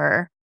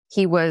later,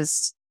 he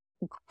was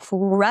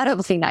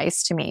incredibly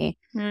nice to me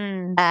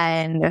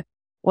and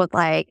was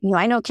like,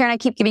 I know, Caren, I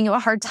keep giving you a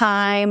hard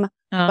time,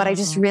 but I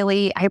just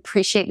I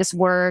appreciate this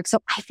work. So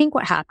I think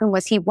what happened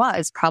was he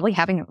was probably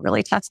having a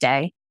really tough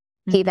day.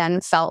 He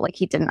then felt like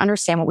he didn't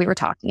understand what we were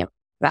talking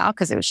about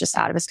because it was just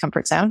out of his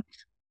comfort zone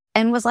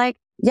and was like,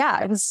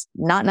 yeah, it was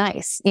not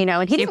nice, and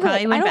he didn't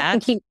probably went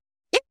back.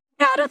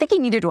 I don't think he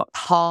needed to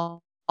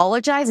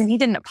apologize, and he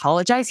didn't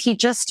apologize. He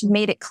just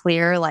made it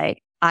clear,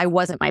 like, I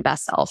wasn't my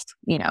best self,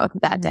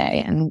 that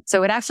day. And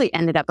so it actually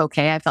ended up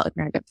okay. I felt like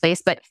we were in a good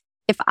place. But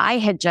if I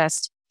had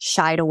just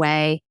shied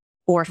away,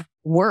 or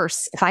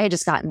worse, if I had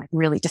just gotten like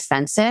really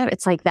defensive,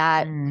 it's like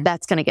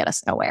that's going to get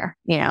us nowhere,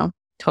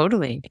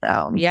 Totally.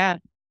 So yeah,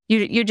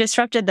 you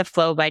disrupted the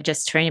flow by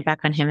just turning it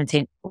back on him and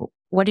saying,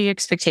 what are your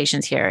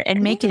expectations here?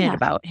 And making it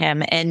about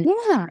him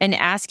and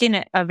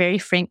asking a very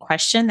frank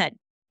question that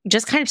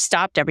just kind of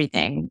stopped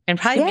everything and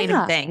probably made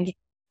him think.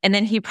 And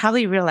then he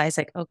probably realized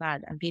like, oh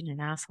God, I'm being an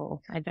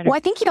asshole. I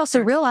think he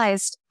also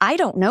realized I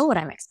don't know what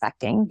I'm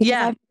expecting because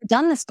I've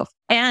done this before.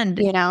 And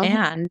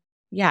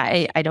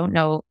I don't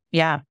know.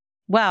 Yeah.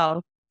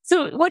 Well,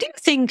 so what do you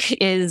think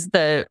is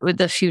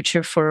the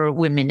future for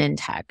women in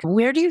tech?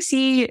 Where do you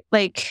see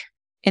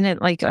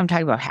I'm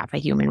talking about half a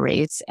human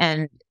race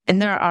and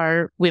there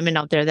are women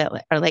out there that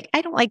are like,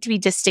 I don't like to be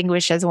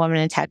distinguished as a woman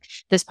in tech.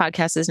 This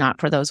podcast is not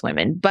for those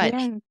women, but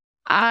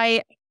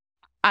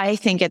I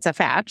think it's a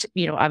fact,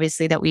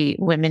 obviously that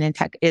women in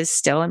tech is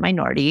still a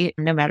minority,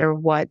 no matter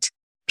what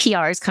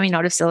PR is coming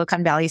out of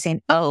Silicon Valley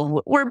saying,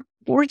 oh,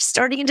 we're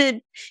starting to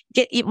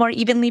get more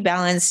evenly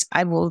balanced.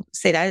 I will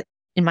say that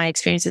in my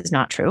experience is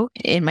not true.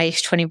 In my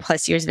 20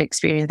 plus years of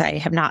experience, I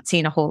have not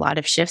seen a whole lot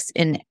of shifts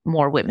in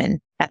more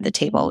women at the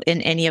table in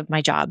any of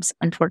my jobs,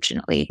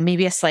 unfortunately.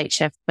 Maybe a slight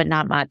shift, but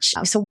not much.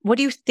 So what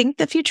do you think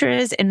the future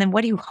is? And then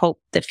what do you hope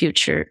the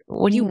future,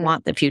 what do you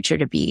want the future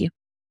to be?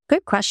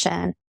 Good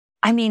question.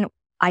 I mean,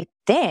 I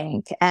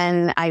think,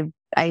 and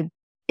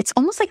it's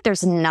almost like there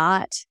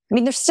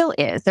still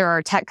is. There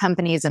are tech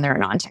companies and there are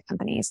non-tech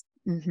companies.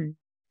 Mm-hmm.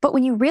 But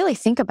when you really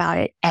think about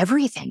it,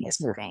 everything is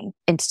moving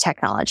into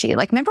technology.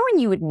 Like, remember when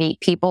you would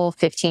meet people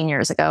 15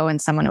 years ago and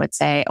someone would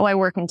say, oh, I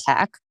work in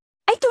tech?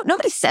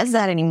 Nobody says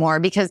that anymore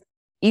because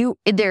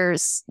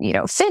there's,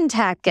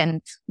 fintech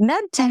and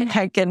med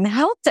tech and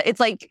health. It's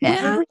like,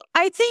 Yeah,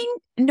 I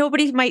think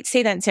nobody might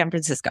say that in San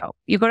Francisco.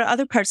 You go to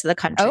other parts of the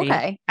country.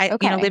 Okay.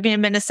 Living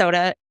in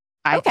Minnesota,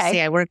 I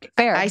say I work.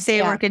 Fair. I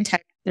say I work in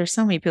tech. There's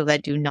so many people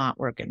that do not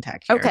work in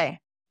tech here. Okay.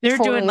 They're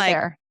Totally doing like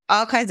fair.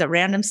 all kinds of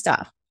random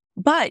stuff.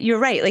 But you're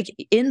right. Like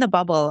in the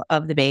bubble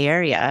of the Bay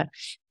Area,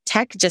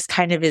 tech just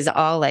kind of is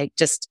all like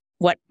just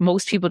what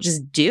most people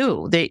just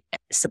do. They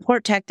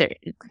support tech.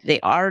 They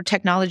are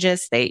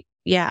technologists.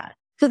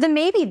 So then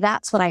maybe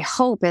that's what I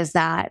hope is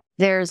that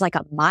there's like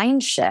a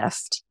mind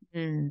shift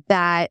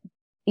that,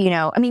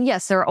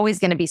 yes, there are always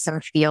going to be some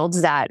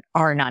fields that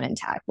are not in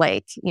tech.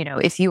 Like,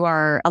 if you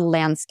are a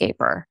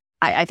landscaper,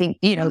 I think,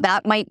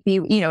 that might be,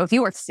 if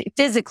you are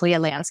physically a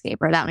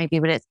landscaper, that might be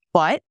what it is.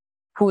 But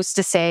who's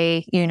to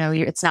say,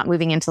 it's not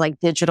moving into like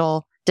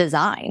digital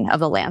design of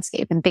the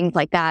landscape and things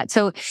like that.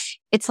 So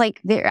it's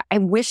like I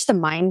wish the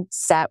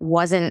mindset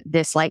wasn't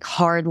this like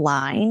hard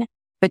line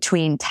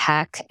between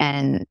tech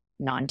and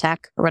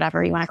non-tech or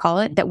whatever you want to call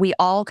it, that we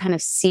all kind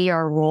of see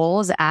our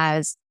roles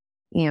as,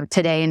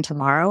 today and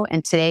tomorrow.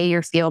 And today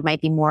your field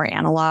might be more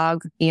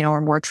analog,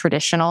 or more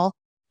traditional,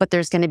 but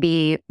there's going to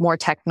be more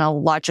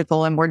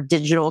technological and more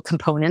digital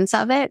components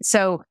of it.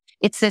 So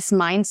it's this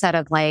mindset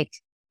of like,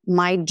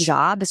 my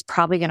job is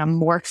probably going to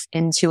morph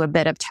into a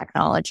bit of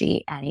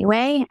technology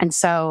anyway. And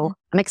so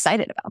I'm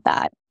excited about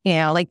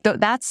that.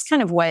 That's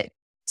kind of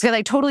so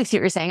I totally see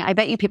what you're saying. I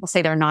bet you people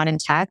say they're not in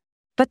tech,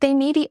 but they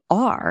maybe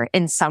are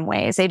in some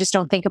ways. They just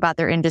don't think about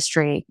their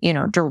industry,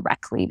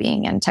 directly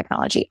being in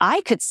technology.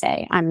 I could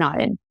say I'm not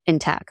in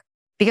tech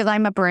because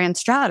I'm a brand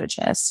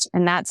strategist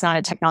and that's not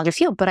a technology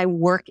field, but I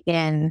work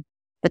in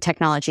the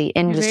technology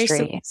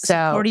industry.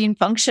 Supporting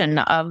function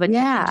of it.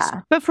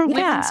 Yeah. But for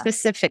women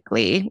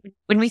specifically,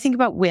 when we think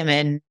about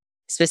women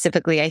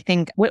specifically, I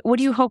think, what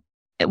do you hope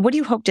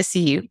to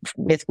see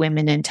with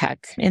women in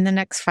tech in the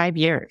next 5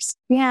 years?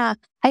 Yeah.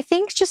 I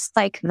think just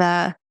like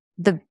the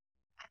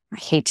I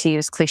hate to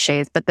use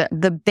cliches, but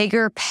the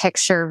bigger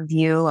picture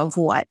view of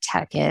what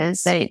tech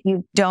is, that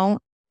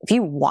if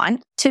you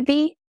want to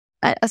be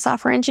a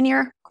software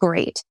engineer,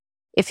 great.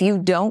 If you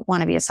don't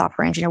want to be a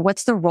software engineer,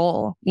 what's the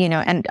role,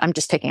 and I'm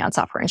just picking on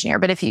software engineer,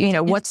 but if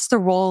what's the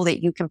role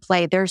that you can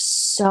play? There's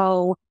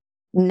so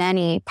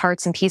many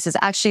parts and pieces.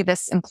 Actually,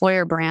 this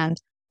employer brand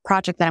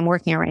project that I'm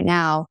working on right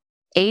now,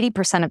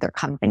 80% of their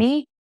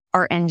company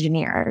are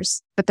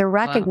engineers, but they're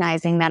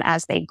recognizing that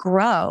as they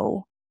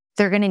grow,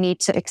 they're going to need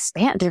to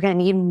expand. They're going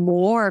to need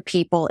more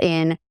people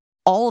in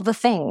all the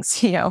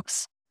things,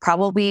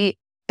 probably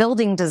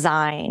building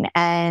design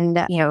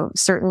and,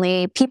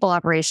 certainly people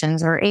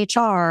operations or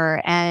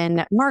HR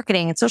and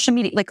marketing and social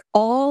media, like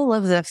all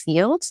of the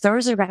fields,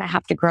 those are going to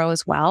have to grow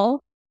as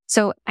well.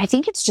 So I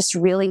think it's just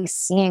really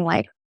seeing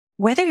like,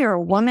 whether you're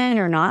a woman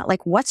or not,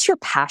 like what's your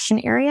passion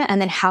area? And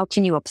then how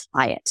can you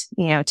apply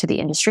it, to the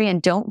industry,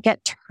 and don't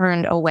get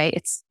turned away.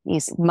 It's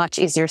much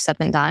easier said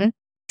than done.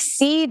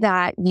 See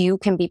that you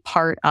can be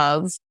part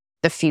of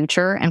the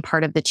future and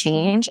part of the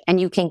change,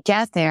 and you can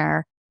get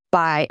there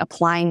by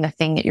applying the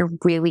thing that you're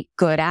really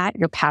good at,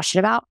 you're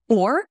passionate about,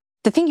 or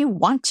the thing you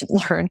want to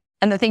learn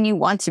and the thing you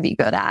want to be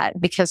good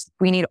at, because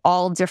we need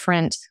all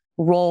different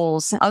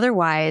roles.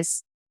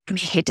 Otherwise, I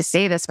hate to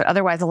say this, but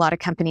otherwise a lot of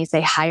companies,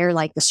 they hire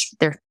like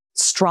their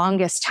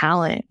strongest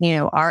talent,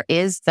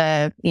 is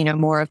the,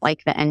 more of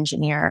like the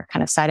engineer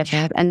kind of side of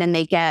things. And then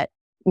they get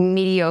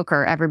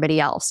mediocre everybody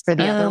else for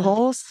the other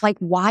roles. Like,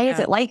 why is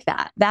it like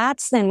that?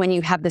 That's then when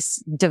you have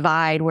this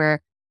divide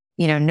where,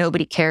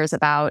 nobody cares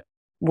about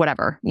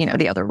whatever,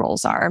 the other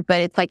roles are.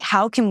 But it's like,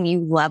 how can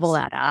you level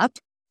that up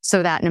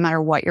so that no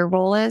matter what your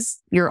role is,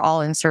 you're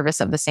all in service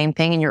of the same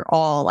thing and you're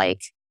all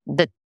like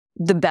the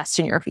best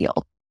in your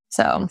field.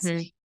 So,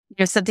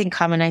 something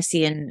common I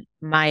see in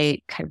my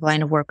kind of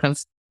line of work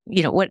of,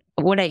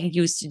 what I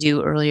used to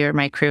do earlier in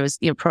my career was,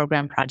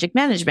 program project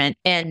management.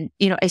 And,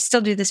 I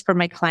still do this for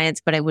my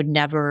clients, but I would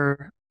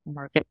never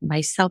market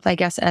myself, I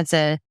guess,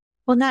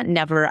 not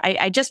never.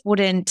 I just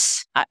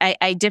wouldn't,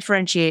 I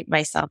differentiate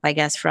myself, I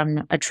guess,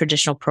 from a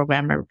traditional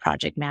programmer or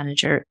project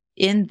manager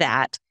in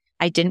that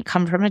I didn't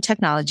come from a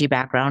technology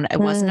background. I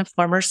wasn't a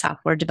former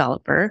software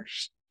developer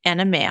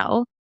and a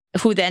male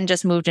who then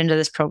just moved into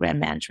this program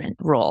management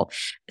role.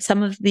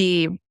 Some of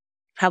the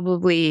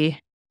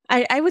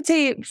I would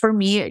say for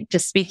me,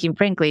 just speaking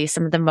frankly,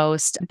 some of the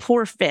most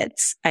poor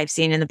fits I've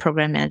seen in the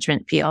program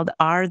management field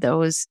are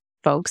those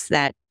folks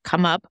that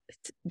come up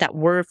that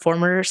were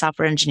former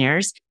software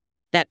engineers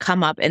that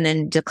come up and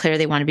then declare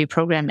they want to be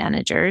program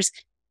managers.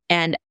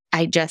 And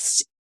I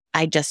just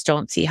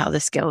don't see how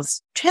the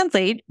skills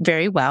translate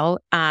very well.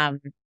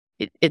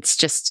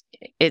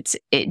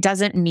 It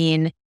doesn't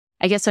mean,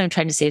 I guess what I'm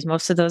trying to say is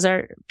most of those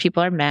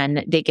people are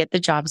men. They get the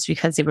jobs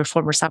because they were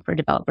former software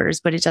developers,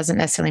 but it doesn't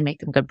necessarily make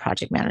them good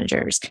project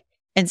managers.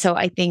 And so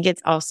I think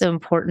it's also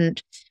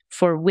important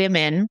for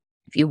women,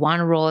 if you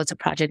want to role as a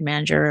project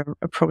manager,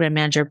 a program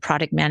manager,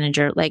 product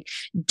manager, like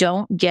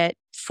don't get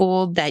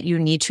fooled that you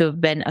need to have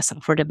been a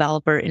software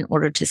developer in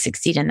order to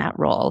succeed in that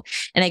role.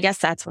 And I guess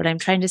that's what I'm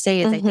trying to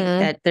say is I think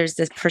that there's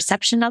this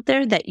perception out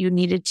there that you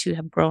needed to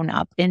have grown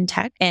up in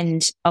tech.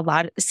 And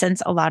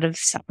since a lot of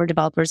software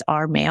developers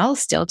are male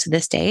still to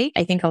this day,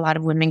 I think a lot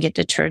of women get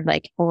deterred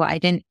like, oh, I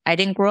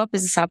didn't grow up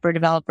as a software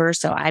developer,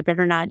 so I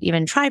better not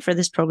even try for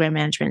this program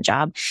management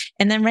job.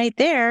 And then right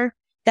there,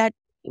 that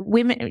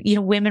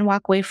women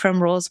walk away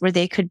from roles where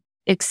they could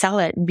excel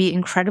at and be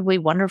incredibly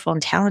wonderful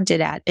and talented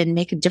at and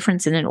make a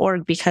difference in an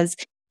org because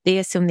they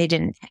assume they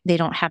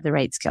don't have the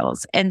right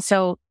skills. And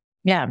so,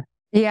 yeah.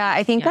 Yeah,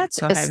 I think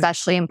that's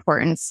especially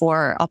important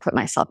for, I'll put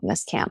myself in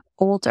this camp,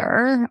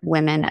 older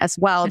women as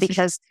well,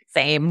 because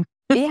same.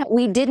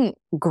 We didn't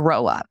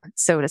grow up,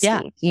 so to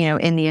speak,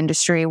 in the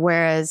industry.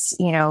 Whereas,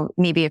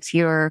 maybe if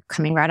you're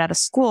coming right out of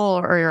school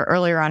or you're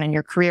earlier on in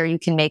your career, you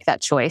can make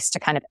that choice to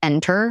kind of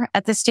enter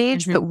at this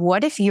stage. But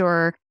what if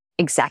you're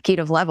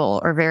executive level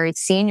or very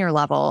senior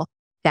level?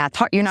 That's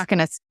hard. You're not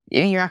going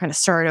to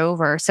start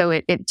over.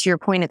 So to your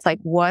point, it's like,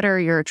 what are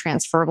your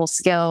transferable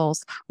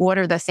skills? What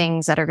are the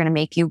things that are going to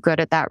make you good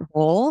at that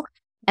role?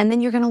 And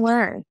then you're going to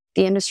learn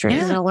the industry.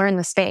 You're going to learn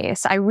the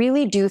space. I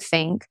really do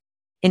think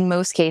in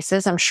most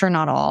cases, I'm sure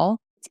not all,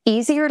 it's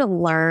easier to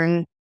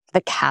learn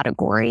the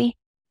category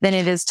than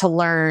it is to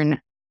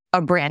learn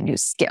a brand new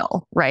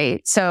skill,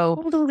 right?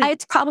 So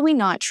it's probably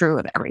not true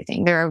of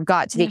everything. There have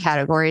got to be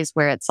categories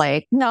where it's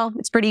like, no,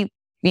 it's pretty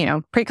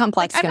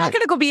complex. Like, I'm not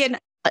going to go be an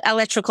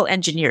electrical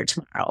engineer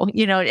tomorrow,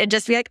 and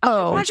just be like,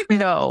 no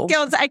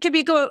skills. I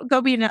could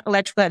go be an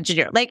electrical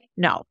engineer. Like,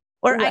 no.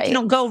 Or I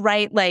can go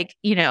write like,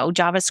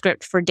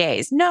 JavaScript for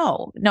days.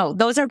 No,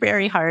 those are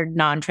very hard,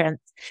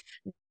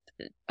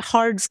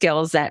 hard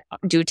skills that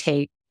do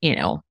take,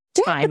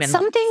 time and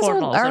some things are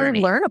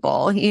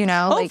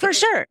learnable, for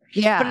sure.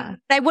 Yeah.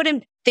 But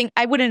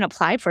I wouldn't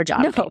apply for a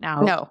job right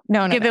now.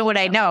 No. Given what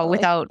I know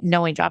without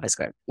knowing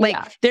JavaScript. Like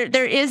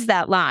there is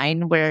that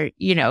line where,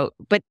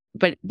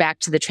 but back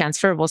to the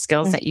transferable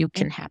skills that you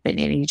can have in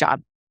any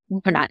job,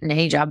 or not in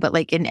any job, but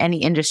like in any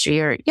industry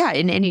or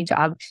in any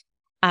job.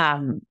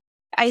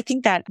 I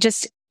think that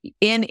just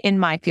in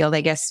my field,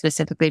 I guess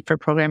specifically for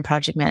program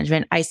project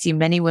management, I see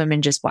many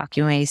women just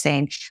walking away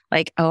saying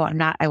like, oh,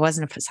 I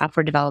wasn't a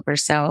software developer.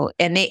 So,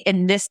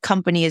 and this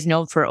company is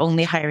known for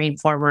only hiring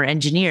former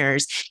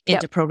engineers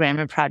into program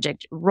and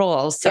project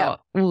roles. So,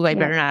 I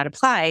better not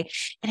apply.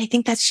 And I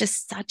think that's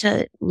just such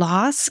a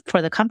loss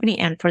for the company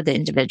and for the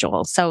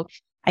individual. So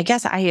I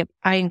guess I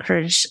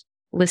encourage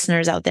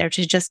listeners out there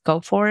to just go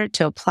for it,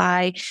 to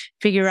apply,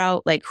 figure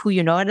out like who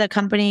at the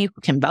company,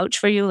 who can vouch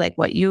for you, like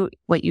what you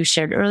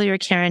shared earlier,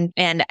 Caren.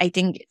 And I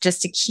think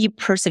just to keep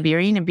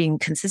persevering and being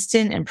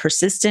consistent and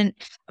persistent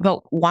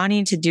about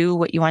wanting to do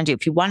what you want to do.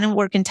 If you want to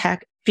work in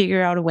tech,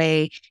 figure out a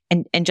way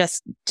and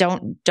just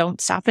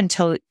don't stop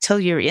until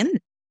you're in.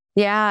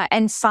 Yeah.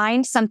 And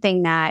find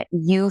something that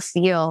you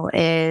feel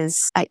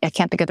is, I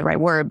can't think of the right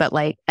word, but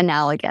like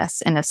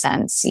analogous in a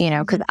sense,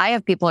 because I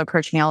have people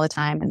approach me all the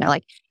time and they're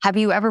like, have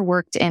you ever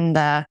worked in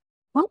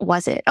what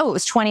was it? Oh, it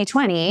was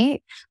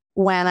 2020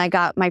 when I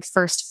got my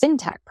first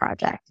fintech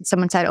project. And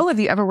someone said, oh, have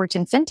you ever worked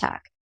in fintech?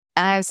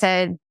 And I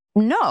said,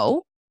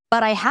 no,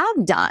 but I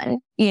have done,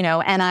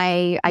 and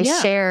I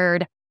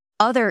shared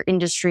other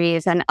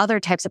industries and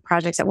other types of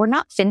projects that were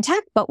not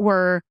fintech, but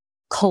were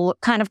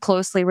kind of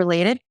closely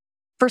related.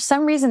 For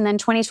some reason, then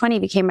 2020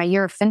 became my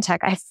year of fintech.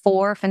 I had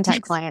 4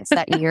 fintech clients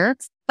that year,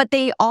 but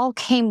they all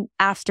came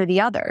after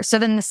the other. So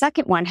then the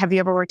second one, have you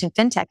ever worked in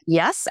fintech?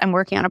 Yes, I'm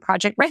working on a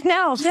project right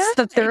now. Yes,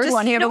 the third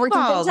one, you ever worked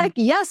in fintech?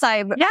 Yes,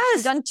 I've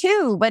done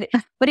 2. But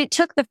it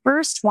took the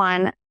first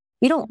one.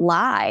 You don't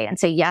lie and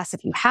say yes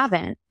if you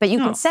haven't, but you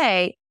can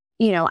say,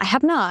 I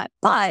have not,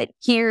 but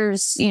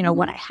here's,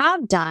 what I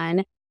have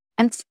done.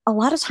 And a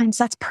lot of times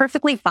that's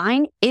perfectly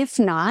fine. If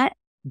not,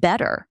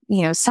 better.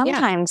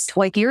 Sometimes,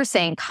 like you're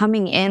saying,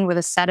 coming in with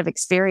a set of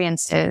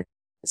experiences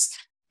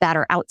that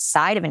are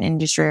outside of an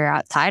industry or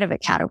outside of a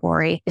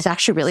category is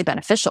actually really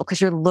beneficial because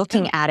you're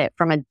looking at it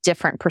from a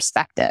different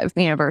perspective,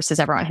 versus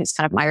everyone who's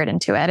kind of mired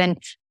into it. And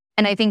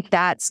I think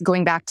that's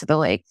going back to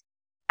the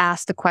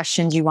ask the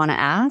questions you want to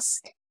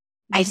ask.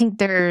 I think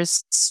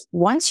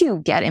once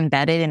you get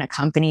embedded in a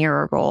company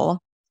or a role,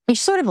 you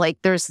sort of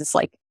there's this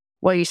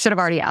you should have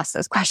already asked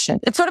those questions.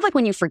 It's sort of like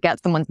when you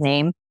forget someone's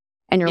name.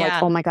 And you're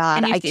like, oh my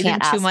God, I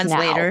can't ask 2 months now.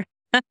 later.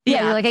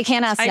 You're like, I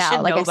can't ask now. I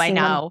should know by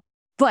now.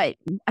 But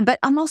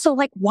I'm also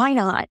like, why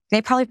not? They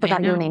probably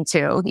forgot your name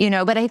too,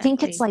 but I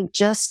think it's like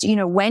just,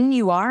 when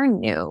you are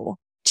new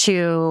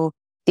to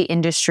the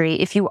industry,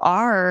 if you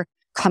are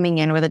coming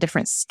in with a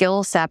different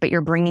skill set, but you're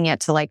bringing it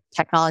to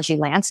technology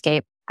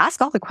landscape, ask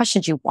all the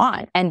questions you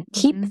want and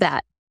keep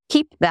that,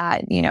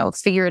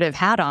 figurative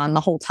hat on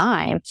the whole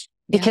time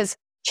because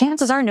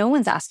chances are no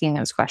one's asking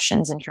those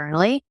questions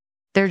internally.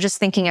 They're just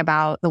thinking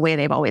about the way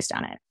they've always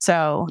done it.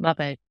 So love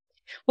it.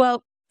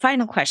 Well,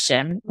 final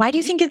question. Why do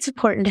you think it's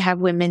important to have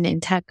women in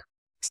tech?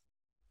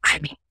 I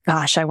mean,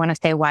 gosh, I want to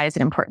say, why is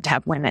it important to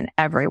have women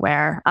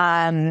everywhere?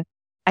 I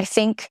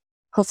think,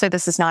 hopefully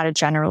this is not a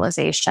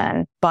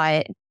generalization,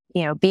 but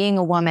being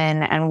a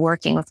woman and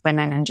working with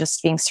women and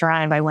just being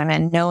surrounded by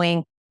women,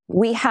 knowing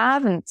we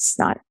have, and it's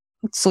not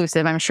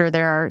exclusive. I'm sure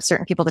there are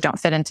certain people that don't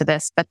fit into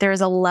this, but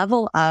there's a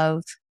level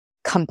of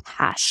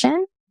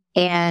compassion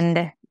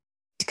and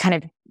kind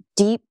of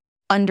deep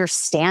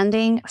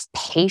understanding of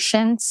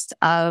patience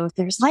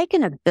there's like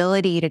an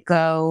ability to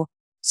go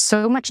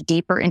so much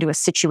deeper into a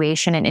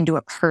situation and into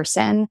a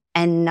person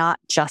and not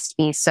just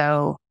be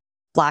so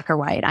black or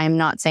white. I am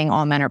not saying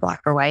all men are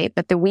black or white,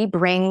 but that we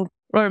bring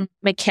or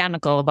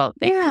mechanical about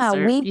things.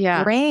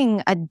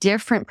 Bring a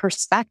different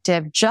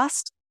perspective.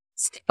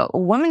 A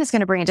woman is going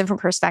to bring a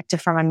different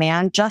perspective from a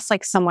man, just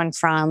like someone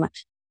from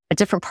a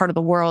different part of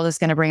the world is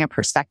going to bring a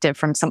perspective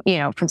from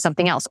from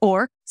something else,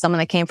 or someone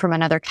that came from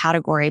another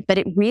category. But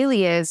it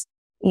really is,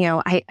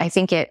 I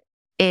think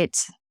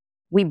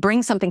we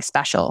bring something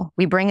special.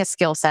 We bring a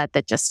skill set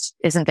that just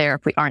isn't there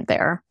if we aren't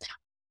there.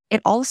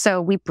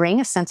 We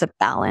bring a sense of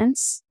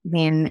balance. I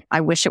mean,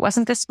 I wish it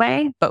wasn't this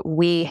way, but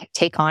we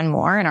take on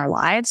more in our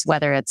lives,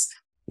 whether it's,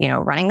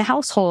 running the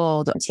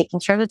household,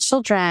 taking care of the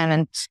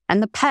children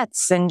and the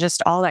pets and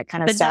just all that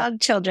kind of stuff.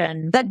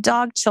 The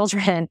dog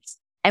children.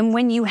 And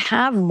when you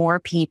have more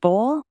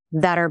people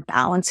that are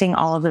balancing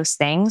all of those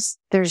things,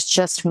 there's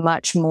just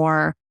much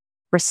more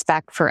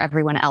respect for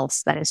everyone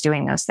else that is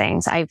doing those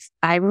things.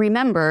 I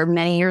remember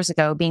many years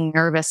ago being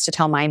nervous to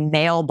tell my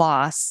male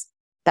boss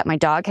that my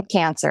dog had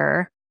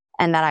cancer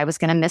and that I was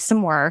going to miss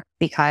some work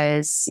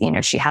because,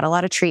 she had a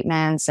lot of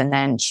treatments, and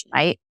then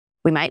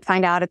we might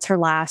find out it's her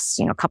last,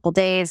 couple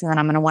days, and then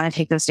I'm going to want to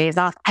take those days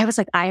off. I was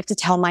like, I have to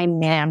tell my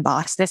man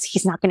boss this.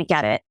 He's not going to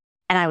get it.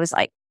 And I was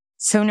like,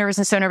 so nervous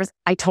and so nervous.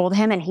 I told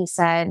him, and he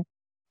said,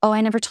 oh,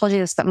 I never told you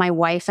this, but my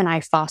wife and I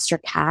foster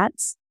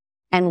cats,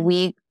 and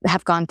we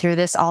have gone through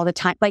this all the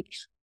time. Like,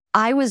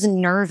 I was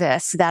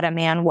nervous that a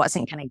man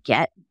wasn't going to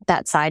get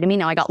that side of me.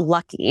 Now, I got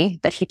lucky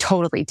that he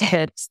totally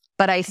did.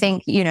 But I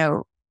think,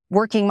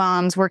 working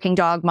moms, working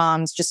dog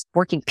moms, just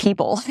working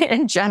people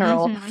in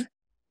general,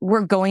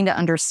 we're going to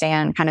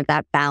understand kind of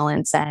that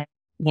balance and,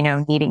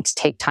 needing to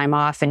take time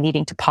off and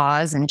needing to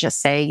pause and just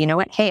say, you know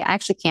what? Hey, I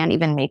actually can't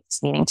even make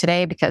this meeting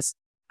today because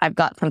I've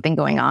got something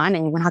going on,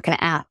 and we're not going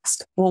to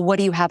ask, well, what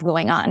do you have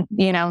going on?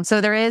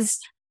 So there is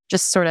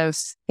just sort of,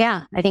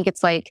 I think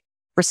it's like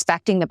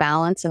respecting the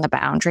balance and the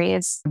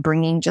boundaries,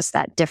 bringing just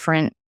that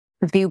different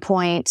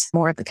viewpoint,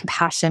 more of the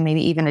compassion,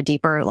 maybe even a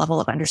deeper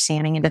level of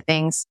understanding into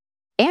things,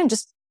 and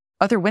just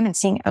other women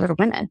seeing other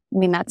women. I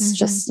mean, that's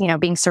just,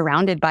 being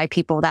surrounded by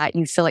people that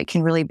you feel like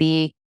can really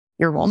be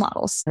your role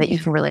models that you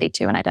can relate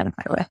to and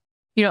identify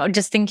with.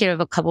 Just thinking of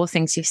a couple of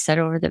things you've said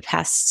over the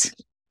past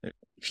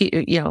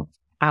few,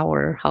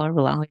 hour,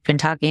 however long we've been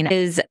talking,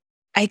 is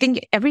I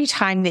think every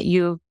time that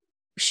you've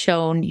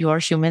shown your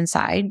human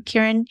side,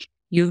 Caren,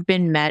 you've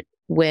been met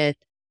with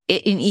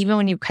it. And even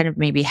when you kind of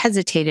maybe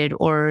hesitated,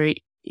 or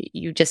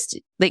you just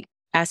like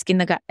asking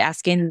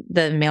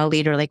the male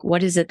leader, like,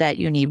 what is it that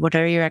you need? What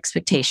are your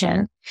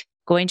expectations?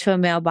 Going to a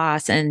male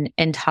boss and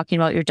talking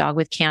about your dog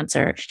with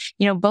cancer,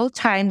 both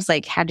times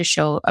like had to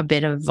show a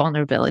bit of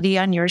vulnerability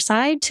on your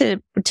side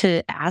to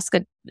ask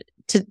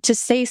to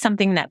say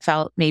something that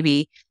felt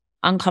maybe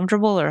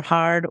uncomfortable or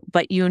hard,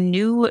 but you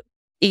knew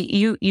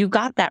you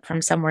got that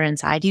from somewhere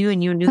inside you,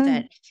 and you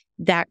knew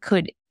that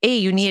could,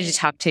 you needed to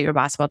talk to your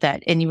boss about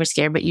that, and you were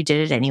scared, but you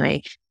did it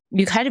anyway.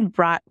 You kind of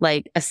brought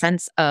like a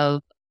sense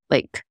of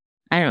like,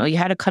 I don't know, you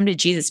had a come to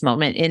Jesus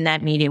moment in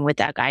that meeting with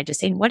that guy, just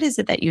saying, what is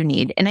it that you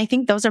need? And I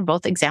think those are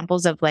both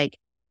examples of like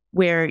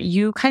where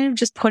you kind of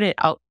just put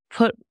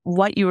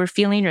what you were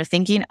feeling or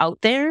thinking out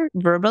there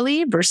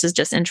verbally versus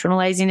just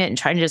internalizing it and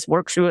trying to just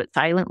work through it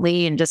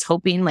silently and just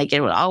hoping like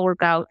it would all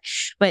work out.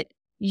 But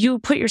you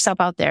put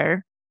yourself out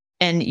there,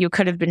 and you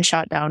could have been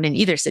shot down in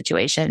either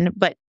situation.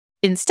 But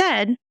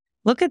instead,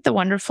 look at the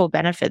wonderful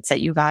benefits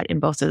that you got in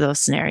both of those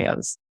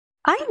scenarios.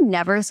 I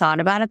never thought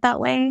about it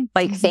that way.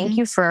 Like, thank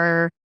you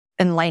for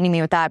enlightening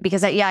me with that,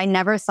 because I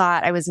never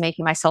thought I was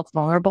making myself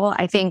vulnerable.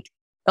 I think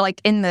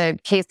like in the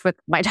case with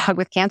my dog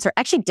with cancer, I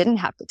actually didn't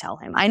have to tell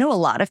him. I know a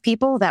lot of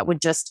people that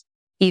would just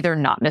either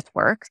not miss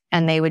work,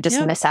 and they would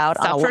just miss out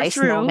on a life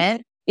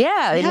moment.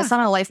 They miss on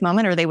a life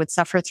moment, or they would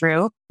suffer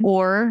through,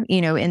 or,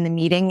 in the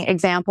meeting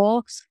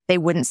example, they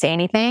wouldn't say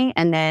anything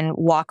and then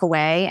walk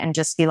away and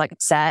just be like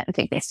upset and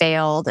think they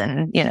failed.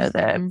 And,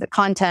 the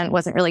content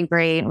wasn't really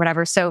great and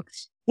whatever. So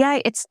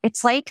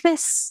it's like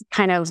this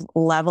kind of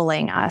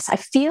leveling us. I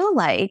feel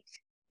like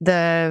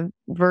the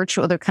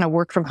kind of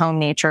work from home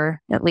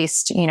nature, at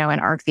least, in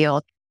our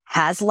field,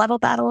 has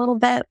leveled that a little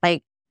bit.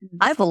 Like,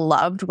 I've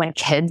loved when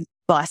kids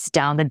bust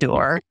down the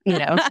door,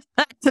 to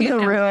the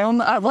room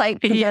of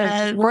like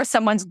where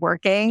someone's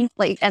working,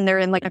 like, and they're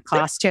in like a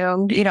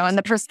costume, and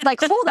the person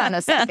like, hold on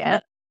a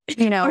second,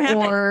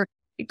 or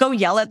go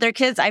yell at their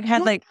kids. I've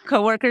had like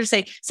coworkers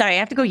say, sorry, I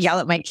have to go yell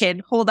at my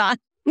kid. Hold on.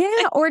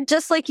 Yeah. Or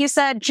just like you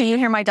said, can you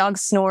hear my dog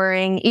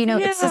snoring?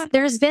 It's just,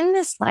 there's been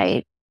this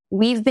like,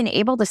 we've been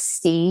able to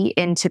see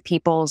into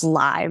people's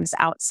lives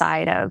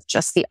outside of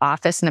just the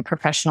office and the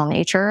professional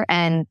nature.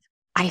 And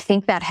I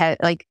think that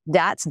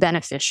that's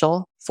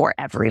beneficial for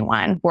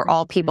everyone. We're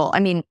all people.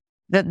 I mean,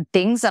 the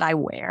things that I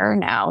wear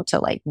now to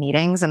like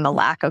meetings and the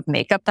lack of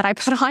makeup that I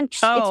put on,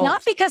 it's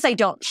not because I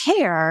don't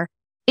care.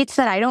 It's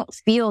that I don't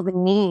feel the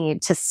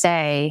need to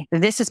say,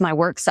 this is my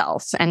work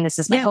self and this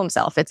is my home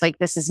self. It's like,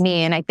 this is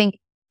me. And I think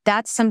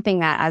that's something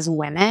that as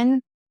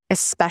women,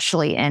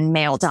 especially in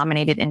male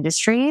dominated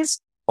industries,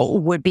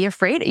 would be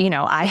afraid.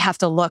 I have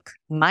to look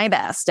my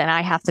best and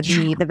I have to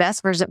be the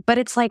best version. But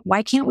it's like,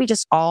 why can't we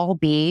just all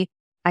be,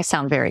 I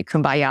sound very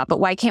kumbaya, but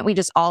why can't we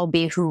just all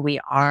be who we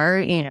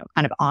are,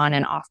 kind of on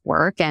and off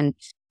work? And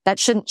that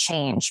shouldn't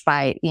change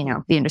by,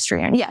 the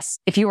industry. And yes,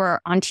 if you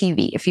are on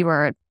TV, if you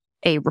are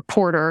a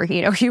reporter,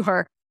 you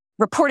are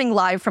reporting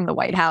live from the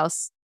White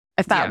House.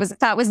 If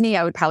that was me,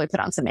 I would probably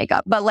put on some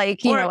makeup. But like,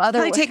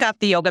 probably take off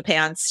the yoga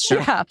pants. Sure.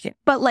 Yeah.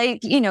 But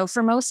like,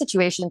 for most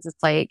situations,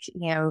 it's like,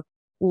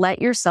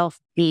 let yourself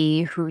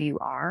be who you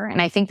are.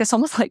 And I think this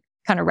almost like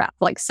kind of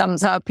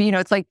sums up,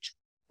 it's like,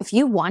 if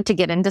you want to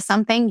get into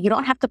something, you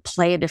don't have to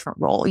play a different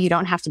role. You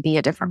don't have to be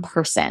a different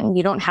person.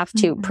 You don't have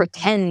to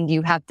pretend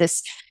you have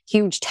this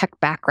huge tech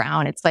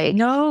background. It's like,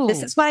 no,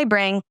 this is what I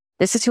bring.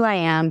 This is who I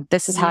am.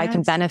 This is how I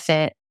can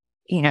benefit,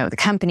 the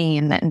company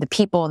and the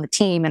people and the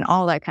team and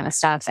all that kind of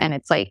stuff. And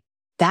it's like,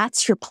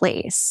 that's your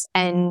place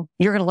and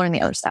you're going to learn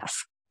the other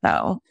stuff.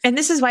 So, and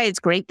this is why it's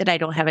great that I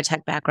don't have a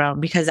tech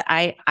background because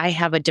I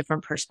have a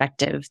different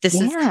perspective.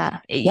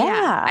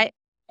 And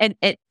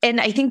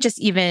I think just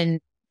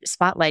even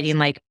spotlighting,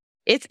 like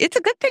it's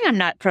a good thing I'm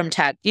not from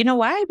tech. You know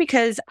why?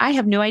 Because I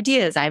have new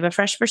ideas. I have a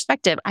fresh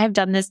perspective. I have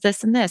done this,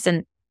 and this.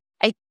 And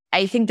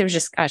I think there's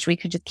just, gosh, we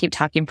could just keep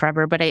talking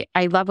forever, but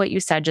I love what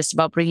you said just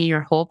about bringing your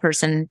whole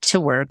person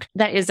to work.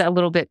 That is a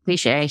little bit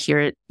cliche. I hear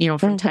it,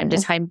 from time to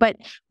time, but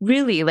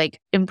really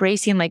like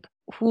embracing like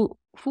who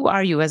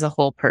are you as a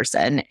whole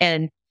person?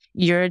 And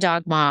you're a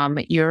dog mom,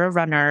 you're a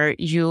runner,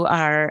 you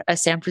are a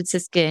San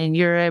Franciscan,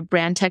 you're a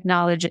brand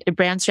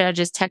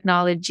strategist,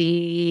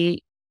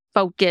 technology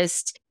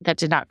focused. That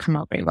did not come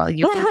out very well.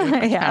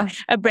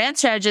 A brand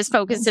strategist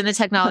focused in the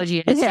technology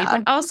industry,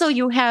 but also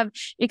you have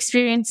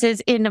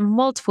experiences in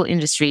multiple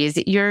industries.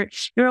 You're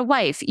a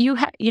wife. You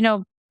have,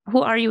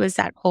 who are you as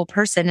that whole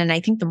person? And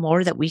I think the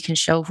more that we can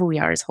show who we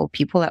are as whole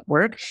people at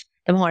work,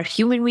 the more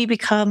human we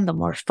become, the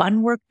more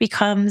fun work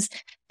becomes,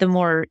 the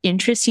more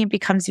interesting it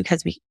becomes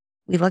because we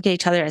look at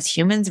each other as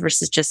humans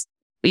versus just,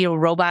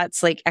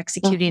 robots like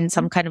executing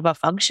some kind of a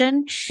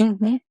function.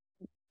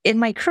 In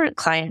my current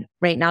client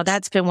right now,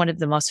 that's been one of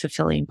the most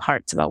fulfilling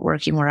parts about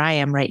working where I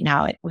am right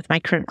now with my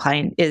current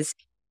client is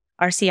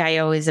our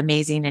CIO is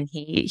amazing and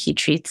he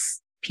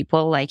treats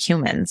people like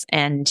humans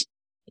and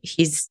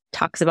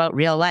talks about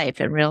real life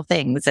and real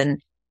things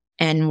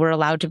and we're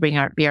allowed to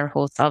be our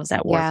whole selves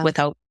at work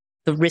without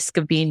the risk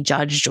of being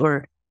judged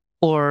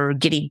or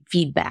getting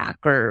feedback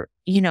or,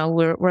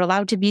 we're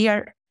allowed to be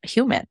our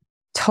human.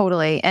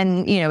 Totally.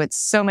 And, it's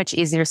so much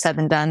easier said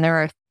than done.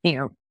 There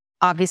are,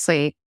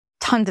 obviously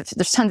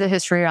there's tons of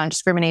history around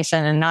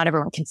discrimination and not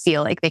everyone can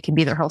feel like they can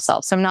be their whole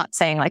self. So I'm not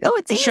saying like, oh,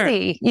 it's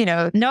easy,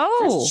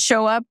 no,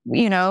 show up,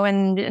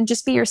 and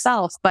just be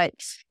yourself. But,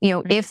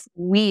 if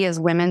we as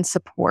women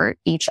support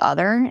each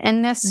other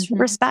in this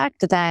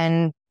respect,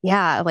 then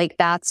like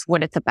that's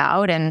what it's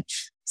about. And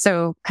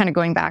so kind of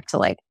going back to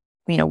like,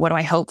 what do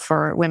I hope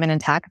for women in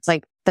tech? It's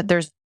like that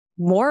there's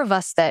more of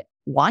us that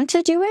want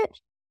to do it,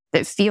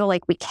 that feel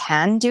like we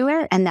can do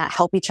it and that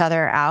help each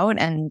other out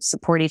and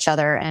support each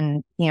other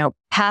and,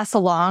 pass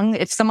along.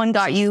 If someone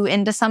got you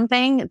into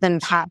something, then,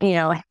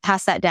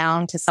 pass that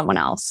down to someone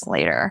else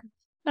later.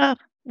 Well,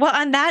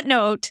 on that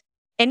note,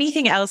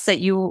 anything else that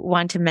you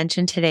want to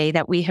mention today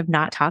that we have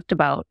not talked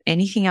about?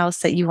 Anything else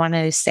that you want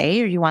to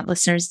say or you want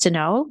listeners to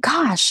know?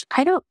 Gosh,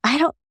 I don't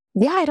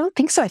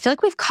think so. I feel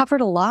like we've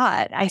covered a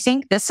lot. I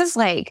think this is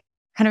like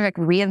kind of like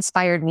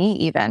re-inspired me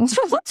even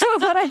to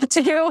what I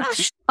do.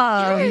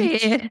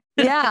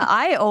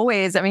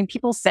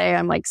 People say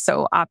I'm like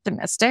so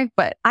optimistic,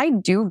 but I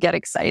do get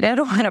excited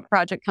when a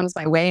project comes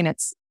my way and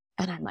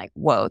I'm like,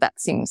 whoa, that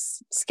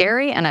seems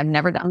scary. And I've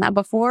never done that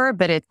before,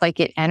 but it's like,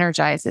 it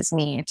energizes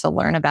me to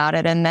learn about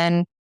it. And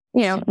then,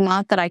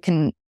 not that I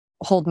can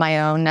hold my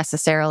own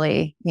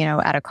necessarily,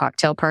 at a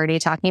cocktail party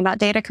talking about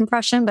data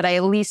compression, but I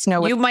at least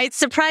know you might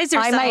surprise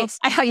yourself.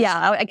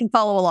 I can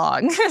follow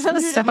along.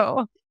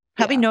 So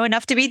probably know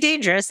enough to be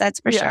dangerous. That's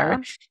for sure. Yeah.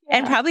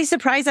 And probably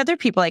surprise other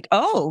people like,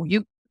 oh,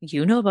 you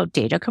know about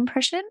data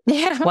compression?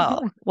 Yeah.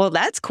 Well,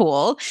 that's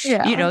cool.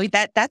 Yeah.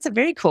 That's a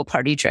very cool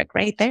party trick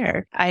right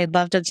there. I'd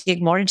love to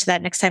dig more into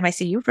that next time I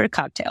see you for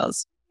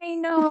cocktails. I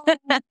know.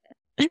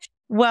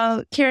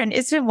 Well, Caren,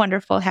 it's been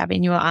wonderful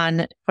having you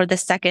on for the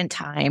second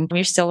time.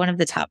 You're still one of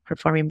the top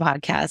performing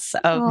podcasts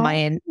of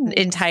my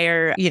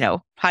entire,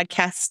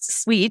 podcast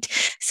suite.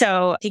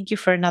 So thank you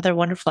for another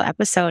wonderful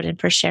episode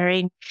and for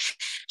sharing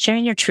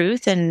your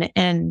truth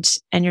and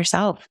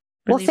yourself.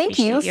 Really thank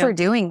you for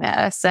doing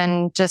this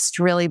and just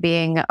really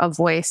being a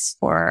voice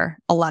for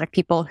a lot of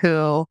people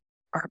who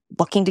are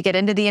looking to get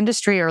into the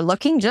industry or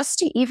looking just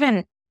to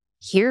even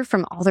hear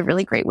from all the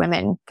really great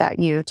women that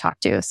you talk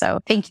to. So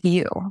thank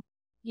you.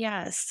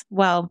 Yes.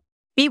 Well,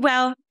 Be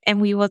well, and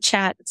we will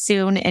chat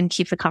soon and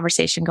keep the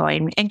conversation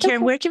going. And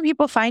Caren, where can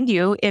people find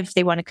you if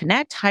they want to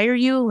connect, hire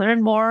you,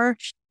 learn more,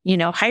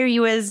 hire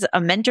you as a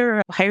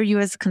mentor, hire you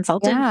as a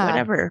consultant,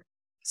 whatever?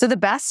 So the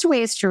best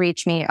ways to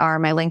reach me are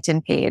my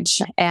LinkedIn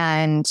page.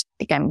 And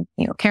again,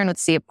 Caren with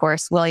C, of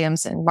course,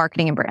 Williams, and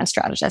marketing and brand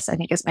strategist, I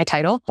think is my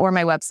title, or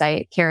my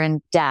website,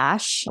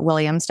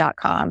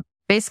 Caren-Williams.com.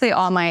 Basically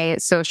all my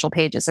social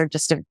pages are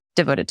just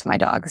devoted to my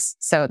dogs.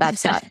 So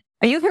that's not,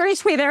 you can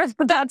reach me there,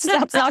 but that's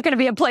not going to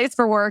be a place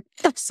for work.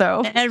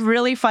 So, and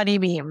really funny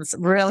memes,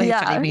 funny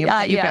memes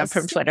that you got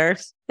from Twitter.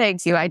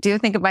 Thanks you. I do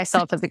think of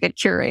myself as a good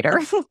curator.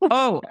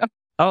 You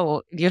are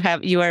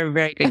a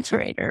very good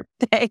curator.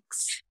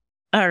 Thanks.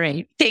 All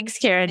right. Thanks,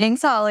 Caren.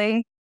 Thanks,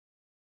 Holly.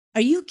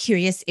 Are you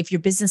curious if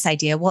your business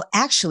idea will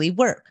actually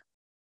work?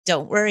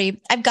 Don't worry.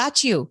 I've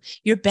got you.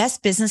 Your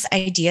best business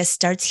idea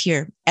starts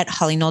here at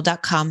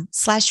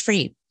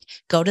hollyknoll.com/free.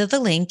 Go to the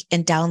link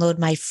and download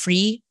my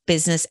free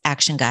business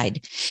action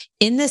guide.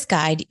 In this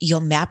guide,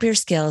 you'll map your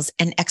skills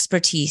and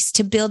expertise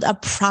to build a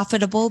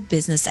profitable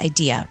business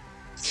idea.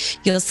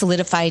 You'll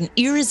solidify an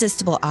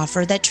irresistible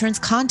offer that turns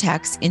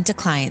contacts into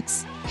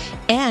clients.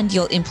 And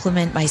you'll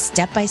implement my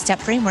step-by-step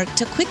framework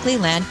to quickly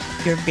land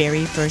your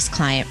very first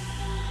client.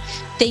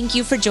 Thank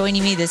you for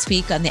joining me this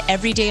week on the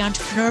Everyday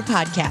Entrepreneur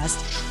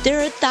Podcast.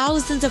 There are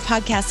thousands of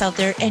podcasts out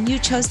there, and you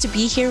chose to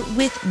be here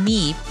with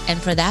me. And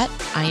for that,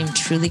 I am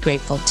truly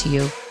grateful to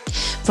you.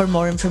 For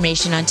more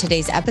information on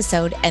today's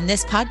episode and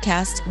this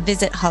podcast,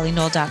 visit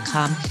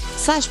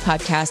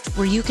hollyknoll.com/podcast,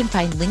 where you can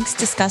find links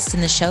discussed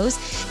in the shows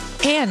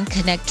and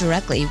connect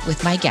directly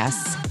with my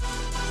guests.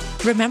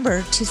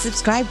 Remember to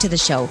subscribe to the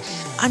show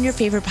on your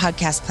favorite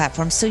podcast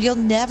platform so you'll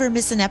never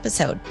miss an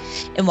episode.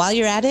 And while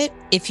you're at it,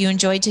 if you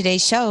enjoyed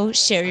today's show,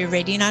 share your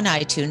rating on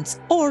iTunes.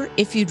 Or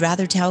if you'd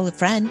rather tell a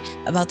friend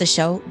about the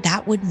show,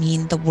 that would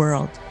mean the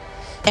world.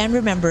 And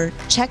remember,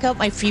 check out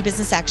my free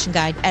business action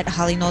guide at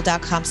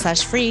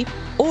hollyknoll.com/free.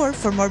 Or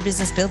for more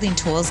business building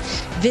tools,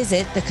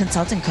 visit the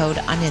consultant code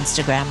on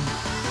Instagram.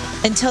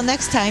 Until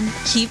next time,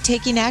 keep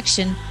taking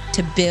action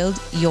to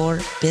build your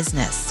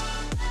business.